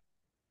about that.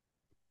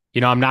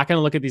 I'm not going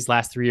to look at these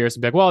last 3 years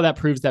and be like, well, that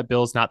proves that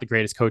Bill's not the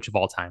greatest coach of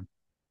all time.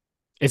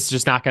 It's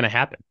just not going to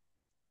happen.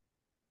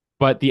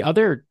 But the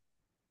other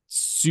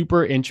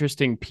super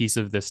interesting piece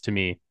of this to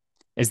me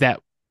is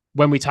that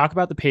when we talk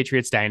about the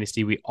Patriots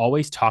dynasty, we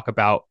always talk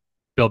about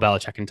Bill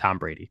Belichick and Tom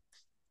Brady,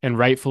 and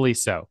rightfully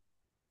so,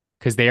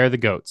 because they are the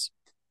GOATs.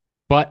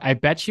 But I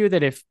bet you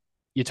that if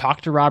you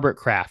talk to Robert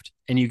Kraft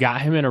and you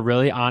got him in a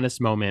really honest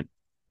moment,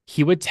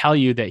 he would tell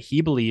you that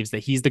he believes that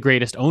he's the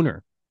greatest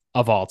owner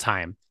of all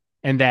time,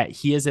 and that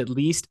he is at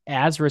least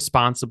as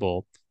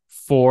responsible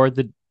for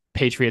the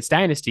Patriots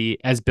dynasty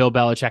as Bill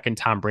Belichick and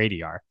Tom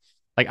Brady are.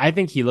 Like, I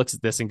think he looks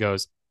at this and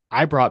goes,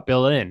 I brought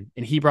Bill in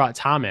and he brought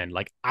Tom in.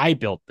 Like, I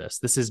built this.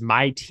 This is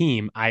my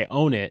team. I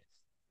own it.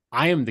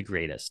 I am the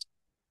greatest.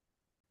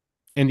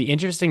 And the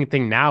interesting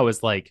thing now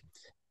is like,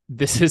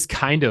 this is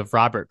kind of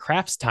Robert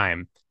Kraft's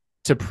time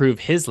to prove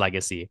his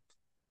legacy.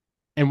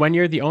 And when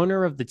you're the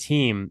owner of the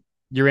team,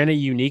 you're in a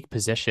unique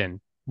position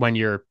when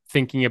you're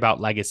thinking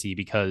about legacy,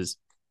 because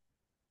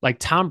like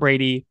Tom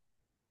Brady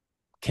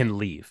can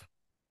leave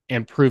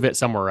and prove it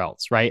somewhere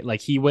else, right? Like,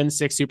 he wins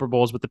 6 Super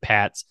Bowls with the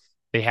Pats.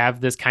 They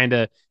have this kind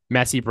of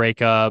messy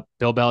breakup.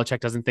 Bill Belichick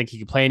doesn't think he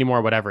can play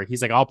anymore, whatever.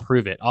 He's like, I'll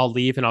prove it. I'll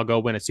leave and I'll go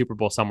win a Super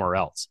Bowl somewhere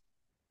else.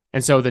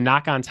 And so the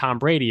knock on Tom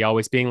Brady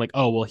always being like,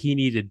 oh, well, he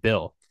needed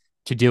Bill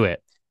to do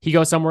it. He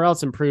goes somewhere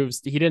else and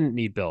proves he didn't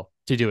need Bill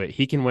to do it.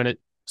 He can win a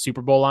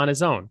Super Bowl on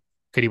his own.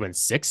 Could he win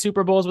 6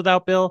 Super Bowls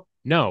without Bill?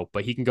 No,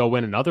 but he can go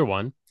win another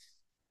one.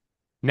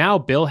 Now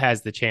Bill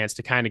has the chance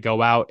to kind of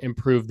go out and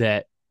prove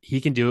that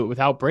he can do it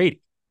without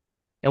Brady.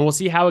 And we'll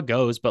see how it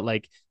goes. But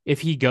like,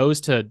 if he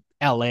goes to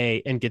LA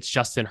and gets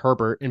Justin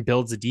Herbert and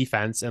builds a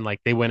defense and like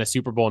they win a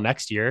Super Bowl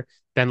next year,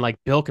 then like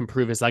Bill can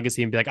prove his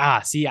legacy and be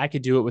like, see, I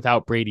could do it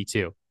without Brady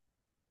too.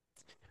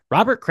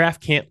 Robert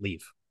Kraft can't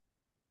leave.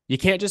 You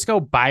can't just go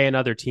buy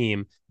another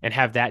team and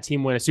have that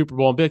team win a Super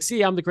Bowl and be like,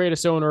 see, I'm the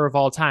greatest owner of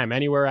all time.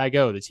 Anywhere I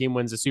go, the team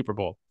wins a Super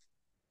Bowl.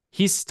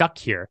 He's stuck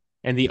here.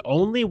 And the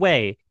only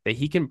way that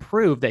he can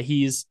prove that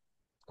he's,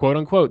 quote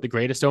unquote, the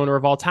greatest owner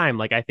of all time,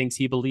 like I think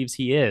he believes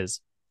he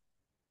is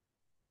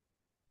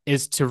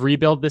to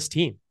rebuild this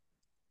team.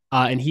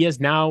 And he has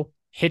now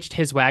hitched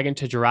his wagon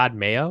to Jerod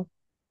Mayo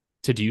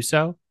to do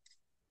so.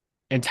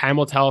 And time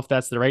will tell if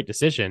that's the right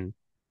decision.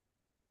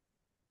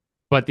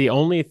 But the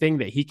only thing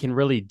that he can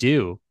really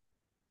do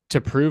to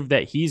prove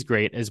that he's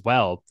great as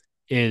well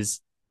is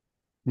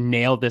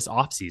nail this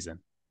offseason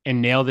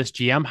and nail this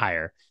GM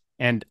hire.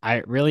 And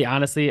I really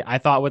honestly, I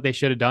thought what they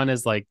should have done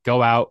is like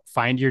go out,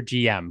 find your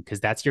GM,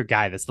 because that's your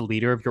guy, that's the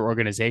leader of your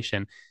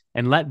organization,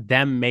 and let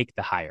them make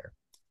the hire.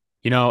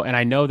 And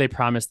I know they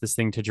promised this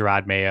thing to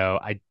Jerod Mayo.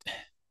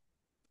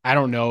 I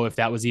don't know if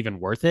that was even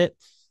worth it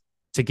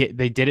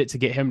they did it to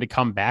get him to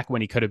come back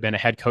when he could have been a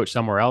head coach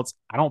somewhere else.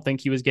 I don't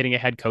think he was getting a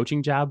head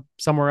coaching job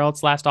somewhere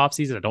else last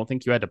offseason. I don't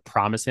think you had to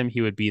promise him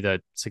he would be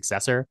the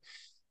successor.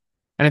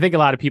 And I think a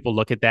lot of people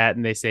look at that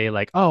and they say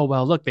like, oh,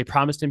 well, look, they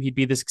promised him he'd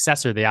be the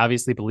successor. They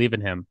obviously believe in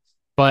him.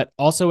 But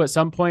also at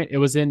some point it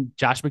was in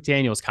Josh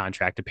McDaniels'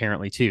 contract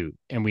apparently too.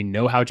 And we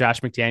know how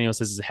Josh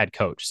McDaniels is as a head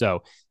coach.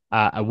 So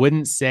I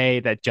wouldn't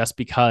say that just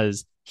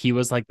because he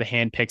was like the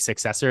handpicked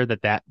successor,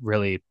 that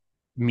really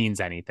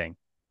means anything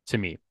to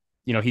me.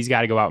 He's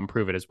got to go out and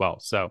prove it as well.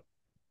 So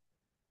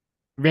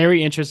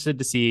very interested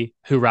to see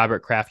who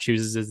Robert Kraft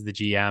chooses as the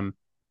GM.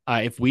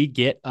 If we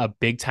get a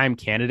big time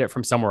candidate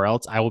from somewhere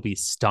else, I will be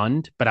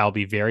stunned, but I'll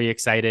be very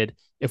excited.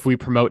 If we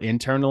promote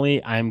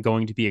internally, I'm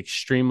going to be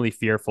extremely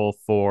fearful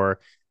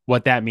for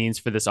what that means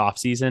for this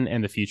offseason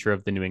and the future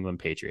of the New England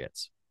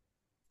Patriots.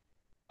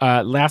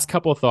 Last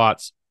couple of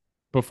thoughts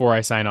before I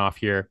sign off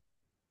here.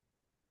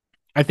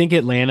 I think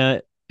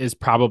Atlanta is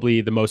probably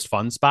the most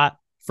fun spot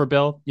for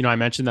Bill. I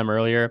mentioned them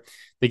earlier.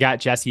 They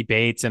got Jesse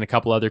Bates and a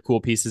couple other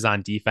cool pieces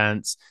on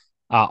defense.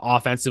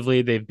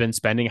 Offensively, they've been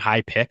spending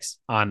high picks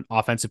on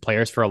offensive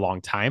players for a long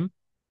time.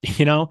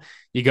 You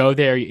go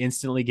there, you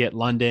instantly get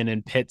London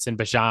and Pitts and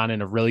Bijan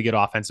and a really good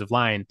offensive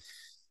line.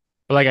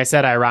 But like I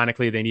said,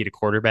 ironically, they need a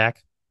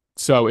quarterback.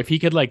 So if he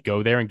could like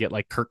go there and get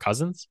like Kirk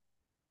Cousins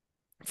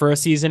for a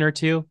season or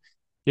two,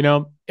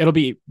 it'll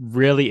be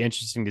really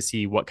interesting to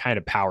see what kind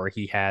of power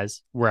he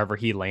has wherever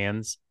he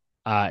lands.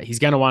 He's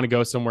going to want to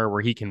go somewhere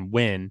where he can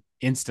win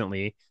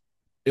instantly.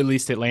 At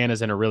least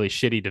Atlanta's in a really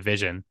shitty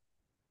division.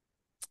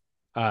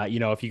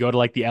 If you go to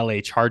like the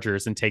LA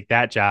Chargers and take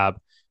that job,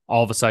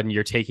 all of a sudden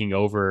you're taking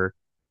over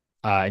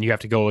and you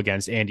have to go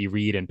against Andy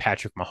Reid and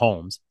Patrick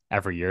Mahomes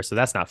every year. So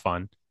that's not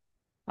fun.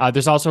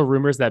 There's also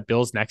rumors that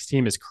Bill's next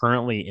team is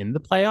currently in the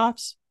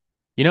playoffs.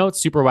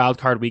 It's super wild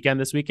card weekend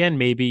this weekend.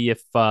 Maybe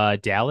if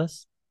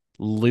Dallas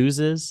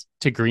loses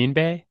to Green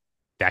Bay,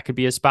 that could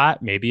be a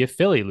spot. Maybe if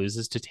Philly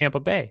loses to Tampa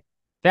Bay,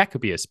 that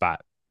could be a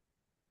spot.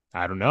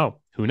 I don't know.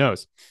 Who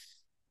knows?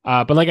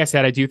 But like I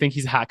said, I do think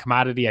he's a hot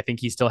commodity. I think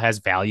he still has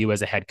value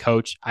as a head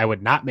coach. I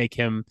would not make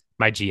him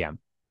my GM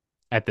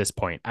at this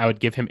point. I would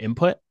give him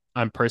input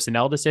on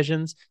personnel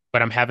decisions,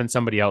 but I'm having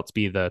somebody else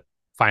be the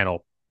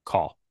final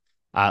call.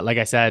 Like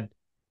I said,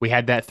 we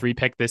had that 3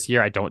 pick this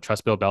year. I don't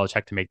trust Bill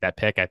Belichick to make that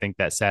pick. I think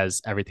that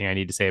says everything I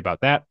need to say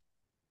about that.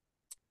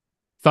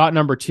 Thought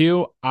number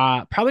 2,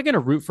 probably going to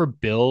root for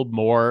Bill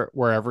more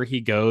wherever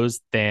he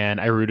goes than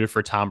I rooted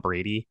for Tom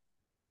Brady.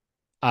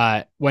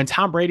 When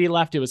Tom Brady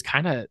left, it was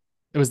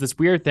this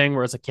weird thing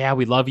where it's like, yeah,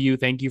 we love you.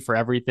 Thank you for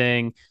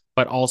everything.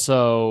 But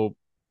also,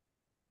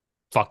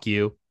 fuck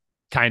you.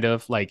 Kind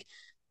of like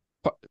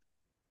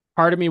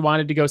part of me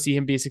wanted to go see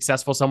him be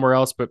successful somewhere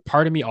else. But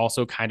part of me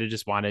also kind of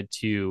just wanted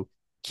to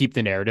keep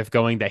the narrative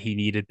going that he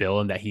needed Bill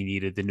and that he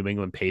needed the New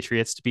England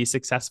Patriots to be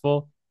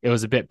successful. It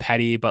was a bit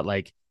petty, but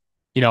like,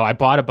 I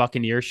bought a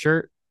Buccaneers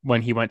shirt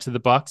when he went to the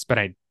Bucs, but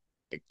I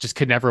just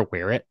could never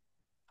wear it.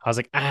 I was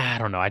like, I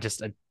don't know. I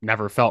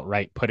never felt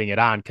right putting it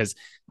on because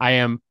I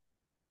am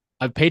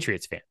a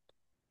Patriots fan.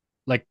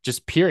 Like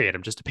just period.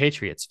 I'm just a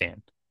Patriots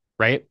fan,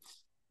 right?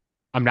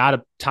 I'm not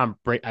a Tom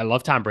Brady. I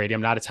love Tom Brady.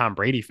 I'm not a Tom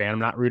Brady fan. I'm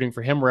not rooting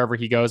for him wherever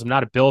he goes. I'm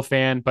not a Bill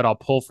fan, but I'll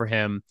pull for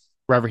him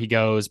wherever he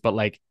goes. But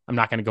like, I'm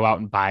not going to go out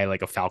and buy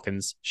like a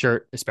Falcons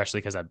shirt,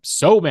 especially because I'm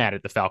so mad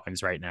at the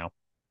Falcons right now.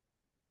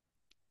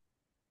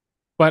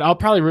 But I'll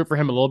probably root for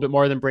him a little bit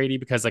more than Brady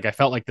because like I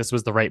felt like this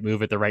was the right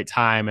move at the right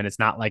time. And it's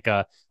not like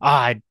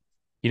kind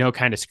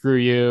of screw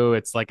you.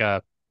 It's like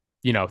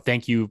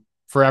thank you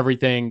for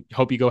everything.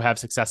 Hope you go have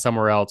success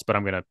somewhere else, but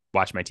I'm going to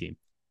watch my team.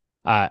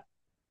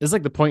 This is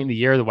like the point in the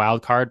year, the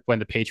wild card, when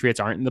the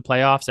Patriots aren't in the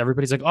playoffs.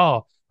 Everybody's like,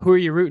 oh, who are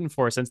you rooting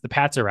for since the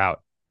Pats are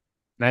out?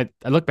 And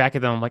I look back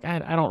at them. I'm like,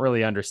 I don't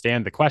really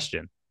understand the question.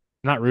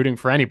 I'm not rooting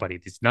for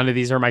anybody. None of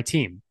these are my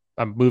team.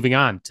 I'm moving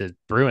on to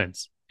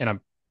Bruins and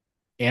I'm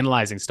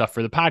analyzing stuff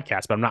for the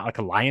podcast, but I'm not like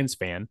a Lions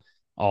fan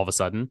all of a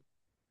sudden.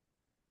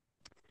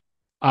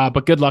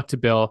 But good luck to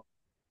Bill.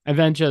 And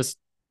then just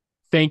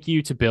thank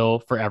you to Bill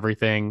for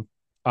everything.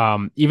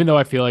 Even though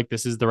I feel like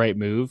this is the right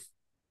move,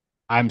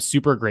 I'm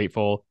super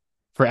grateful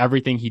for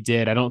everything he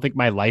did. I don't think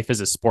my life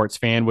as a sports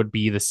fan would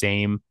be the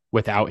same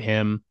without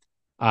him.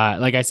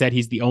 Like I said,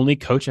 he's the only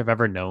coach I've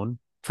ever known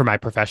for my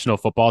professional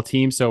football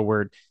team. So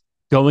we're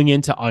going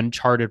into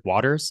uncharted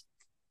waters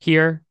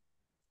here.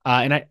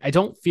 And I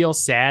don't feel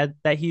sad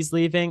that he's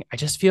leaving. I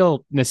just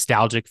feel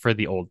nostalgic for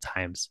the old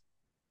times.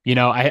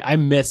 I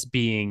miss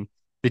being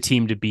the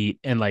team to beat.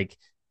 And like,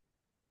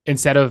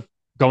 instead of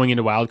going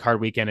into wild card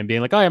weekend and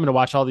being like, oh, I'm going to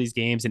watch all these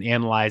games and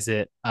analyze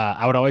it,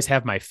 I would always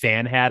have my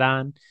fan hat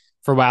on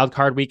for wild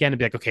card weekend and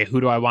be like, okay, who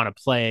do I want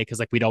to play? Because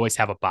like we'd always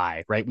have a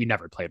bye, right? We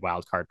never played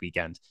wild card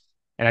weekend.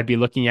 And I'd be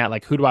looking at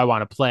like, who do I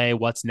want to play?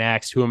 What's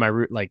next? Who am I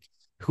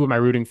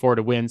rooting for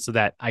to win so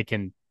that I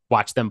can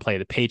watch them play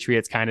the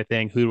Patriots kind of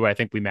thing? Who do I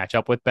think we match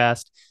up with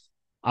best?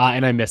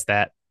 And I miss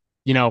that.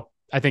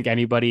 I think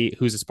anybody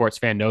who's a sports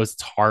fan knows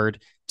it's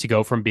hard to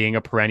go from being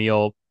a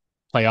perennial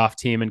playoff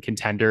team and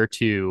contender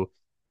to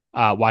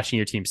watching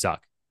your team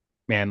suck.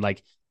 Man,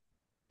 like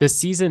this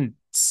season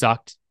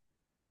sucked,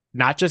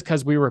 not just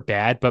because we were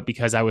bad, but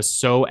because I was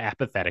so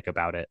apathetic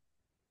about it.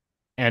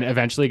 And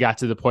eventually got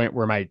to the point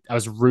where I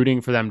was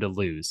rooting for them to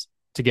lose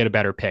to get a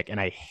better pick.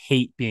 And I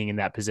hate being in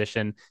that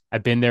position.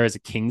 I've been there as a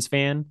Kings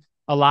fan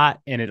a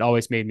lot, and it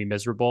always made me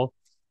miserable.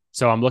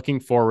 So I'm looking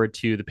forward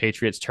to the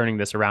Patriots turning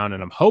this around,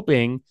 and I'm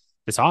hoping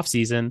this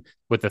offseason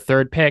with the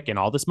third pick and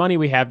all this money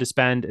we have to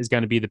spend is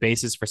going to be the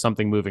basis for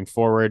something moving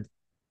forward.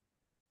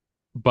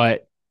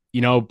 But,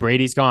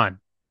 Brady's gone.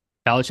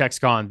 Belichick's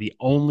gone. The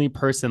only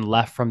person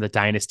left from the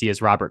dynasty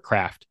is Robert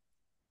Kraft.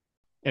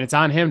 And it's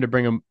on him to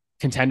bring a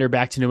contender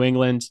back to New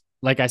England.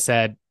 Like I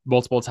said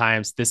multiple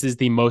times, this is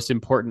the most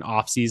important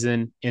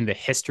offseason in the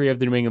history of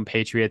the New England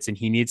Patriots, and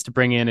he needs to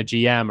bring in a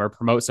GM or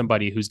promote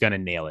somebody who's going to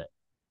nail it.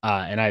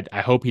 And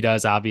I hope he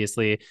does,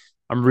 obviously.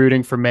 I'm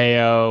rooting for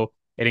Mayo.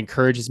 It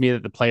encourages me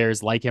that the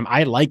players like him.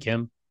 I like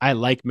him. I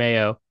like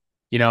Mayo.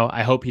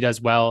 I hope he does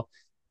well.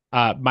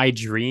 My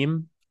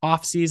dream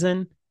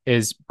offseason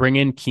is bring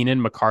in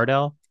Keenan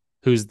McCardell,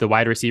 who's the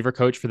wide receiver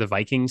coach for the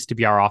Vikings, to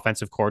be our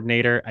offensive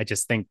coordinator. I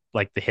just think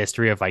like the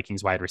history of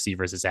Vikings wide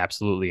receivers is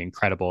absolutely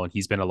incredible. And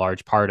he's been a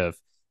large part of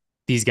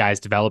these guys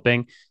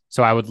developing.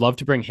 So I would love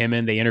to bring him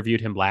in. They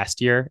interviewed him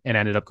last year and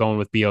ended up going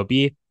with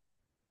B.O.B.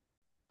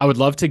 I would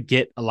love to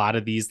get a lot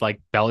of these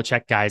like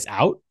Belichick guys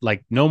out,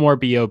 like no more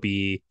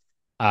B.O.B.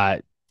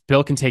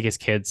 Bill can take his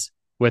kids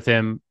with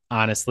him,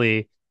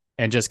 honestly,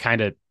 and just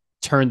kind of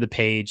turn the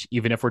page,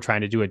 even if we're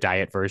trying to do a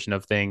diet version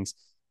of things.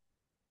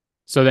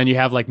 So then you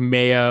have like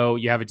Mayo,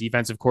 you have a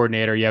defensive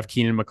coordinator, you have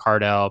Keenan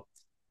McCardell,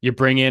 you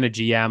bring in a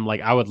GM.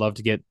 Like I would love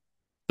to get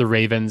the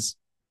Ravens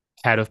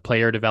head of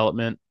player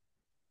development,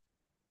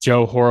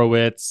 Joe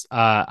Horowitz.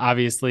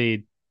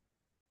 Obviously,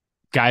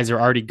 guys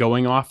are already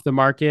going off the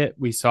market.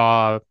 We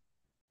saw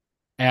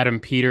Adam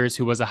Peters,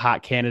 who was a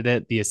hot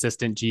candidate, the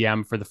assistant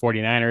GM for the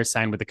 49ers,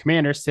 signed with the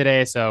Commanders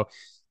today. So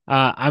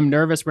I'm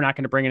nervous we're not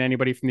going to bring in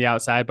anybody from the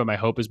outside, but my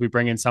hope is we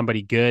bring in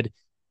somebody good.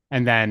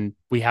 And then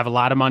we have a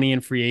lot of money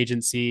in free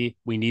agency.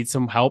 We need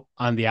some help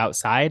on the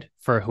outside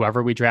for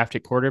whoever we draft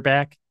at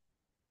quarterback.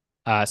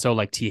 So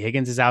like T.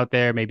 Higgins is out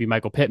there, maybe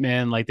Michael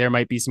Pittman. Like there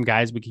might be some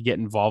guys we could get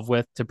involved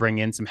with to bring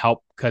in some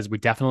help because we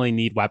definitely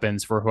need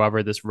weapons for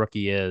whoever this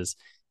rookie is.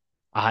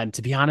 And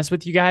to be honest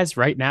with you guys,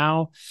 right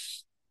now,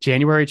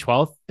 January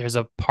 12th, there's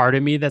a part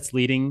of me that's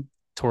leading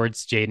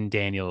towards Jaden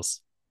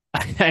Daniels.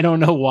 I don't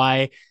know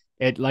why.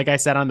 Like I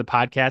said on the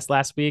podcast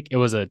last week, it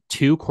was a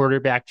 2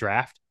 quarterback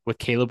draft with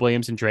Caleb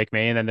Williams and Drake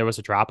May, and then there was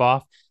a drop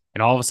off.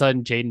 And all of a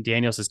sudden, Jaden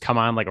Daniels has come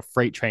on like a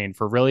freight train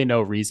for really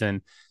no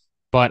reason.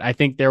 But I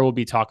think there will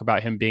be talk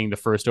about him being the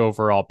first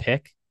overall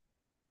pick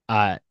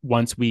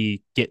once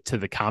we get to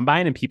the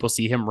combine and people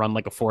see him run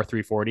like a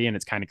 4.3 40, and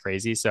it's kind of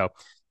crazy. So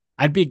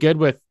I'd be good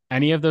with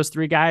any of those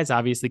 3 guys.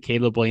 Obviously,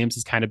 Caleb Williams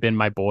has kind of been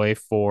my boy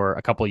for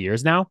a couple of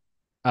years now.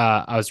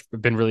 I've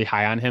been really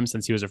high on him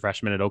since he was a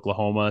freshman at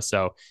Oklahoma.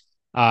 So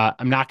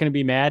I'm not going to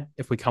be mad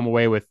if we come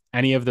away with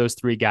any of those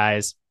 3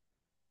 guys.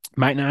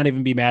 Might not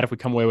even be mad if we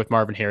come away with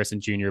Marvin Harrison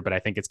Jr., but I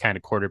think it's kind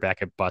of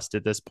quarterback at bust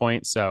at this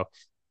point. So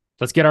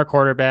let's get our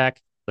quarterback.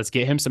 Let's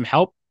get him some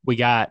help. We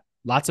got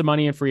lots of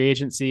money in free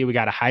agency. We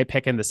got a high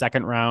pick in the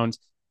second round.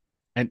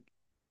 And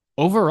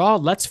overall,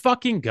 let's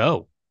fucking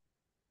go.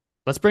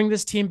 Let's bring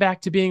this team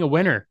back to being a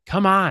winner.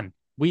 Come on.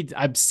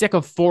 I'm sick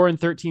of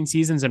 4-13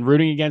 seasons and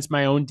rooting against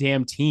my own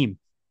damn team.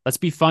 Let's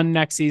be fun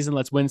next season.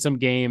 Let's win some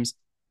games.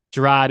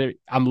 Jerod,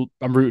 I'm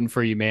rooting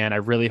for you, man. I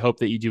really hope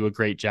that you do a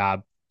great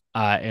job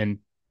and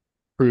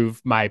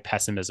prove my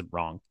pessimism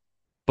wrong.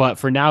 But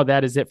for now,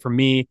 that is it for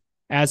me.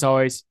 As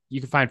always,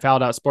 you can find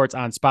Fouled Out Sports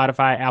on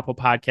Spotify, Apple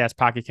Podcasts,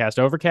 Pocket Cast,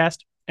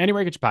 Overcast,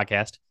 anywhere you get your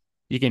podcast.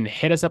 You can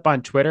hit us up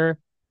on Twitter.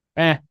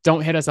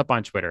 Don't hit us up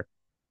on Twitter.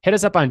 Hit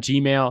us up on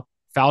Gmail,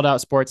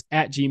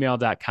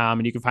 fouledoutsports@gmail.com.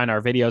 And you can find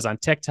our videos on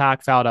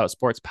TikTok, Fouled Out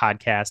Sports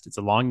Podcast. It's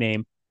a long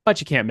name,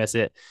 but you can't miss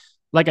it.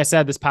 Like I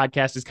said, this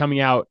podcast is coming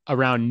out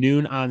around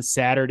noon on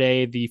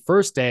Saturday, the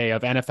first day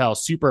of NFL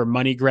Super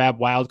Money Grab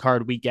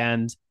Wildcard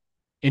Weekend.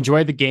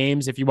 Enjoy the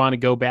games. If you want to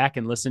go back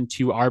and listen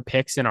to our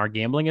picks and our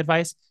gambling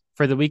advice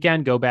for the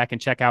weekend, go back and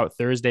check out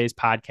Thursday's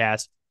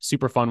podcast.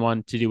 Super fun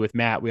one to do with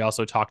Matt. We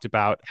also talked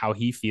about how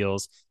he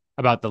feels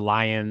about the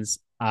Lions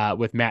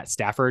with Matt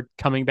Stafford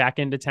coming back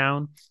into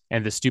town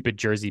and the stupid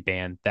jersey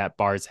ban that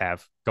bars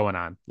have going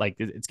on. Like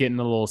it's getting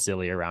a little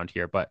silly around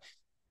here, but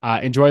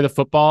enjoy the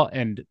football.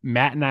 And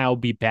Matt and I will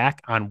be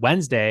back on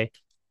Wednesday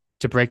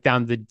to break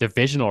down the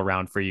divisional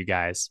round for you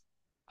guys.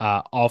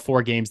 All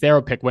 4 games there.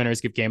 We'll pick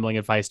winners, give gambling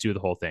advice, do the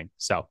whole thing.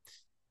 So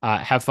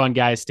have fun,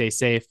 guys. Stay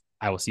safe.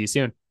 I will see you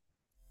soon.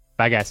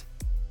 Bye, guys.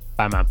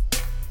 Bye, Mom.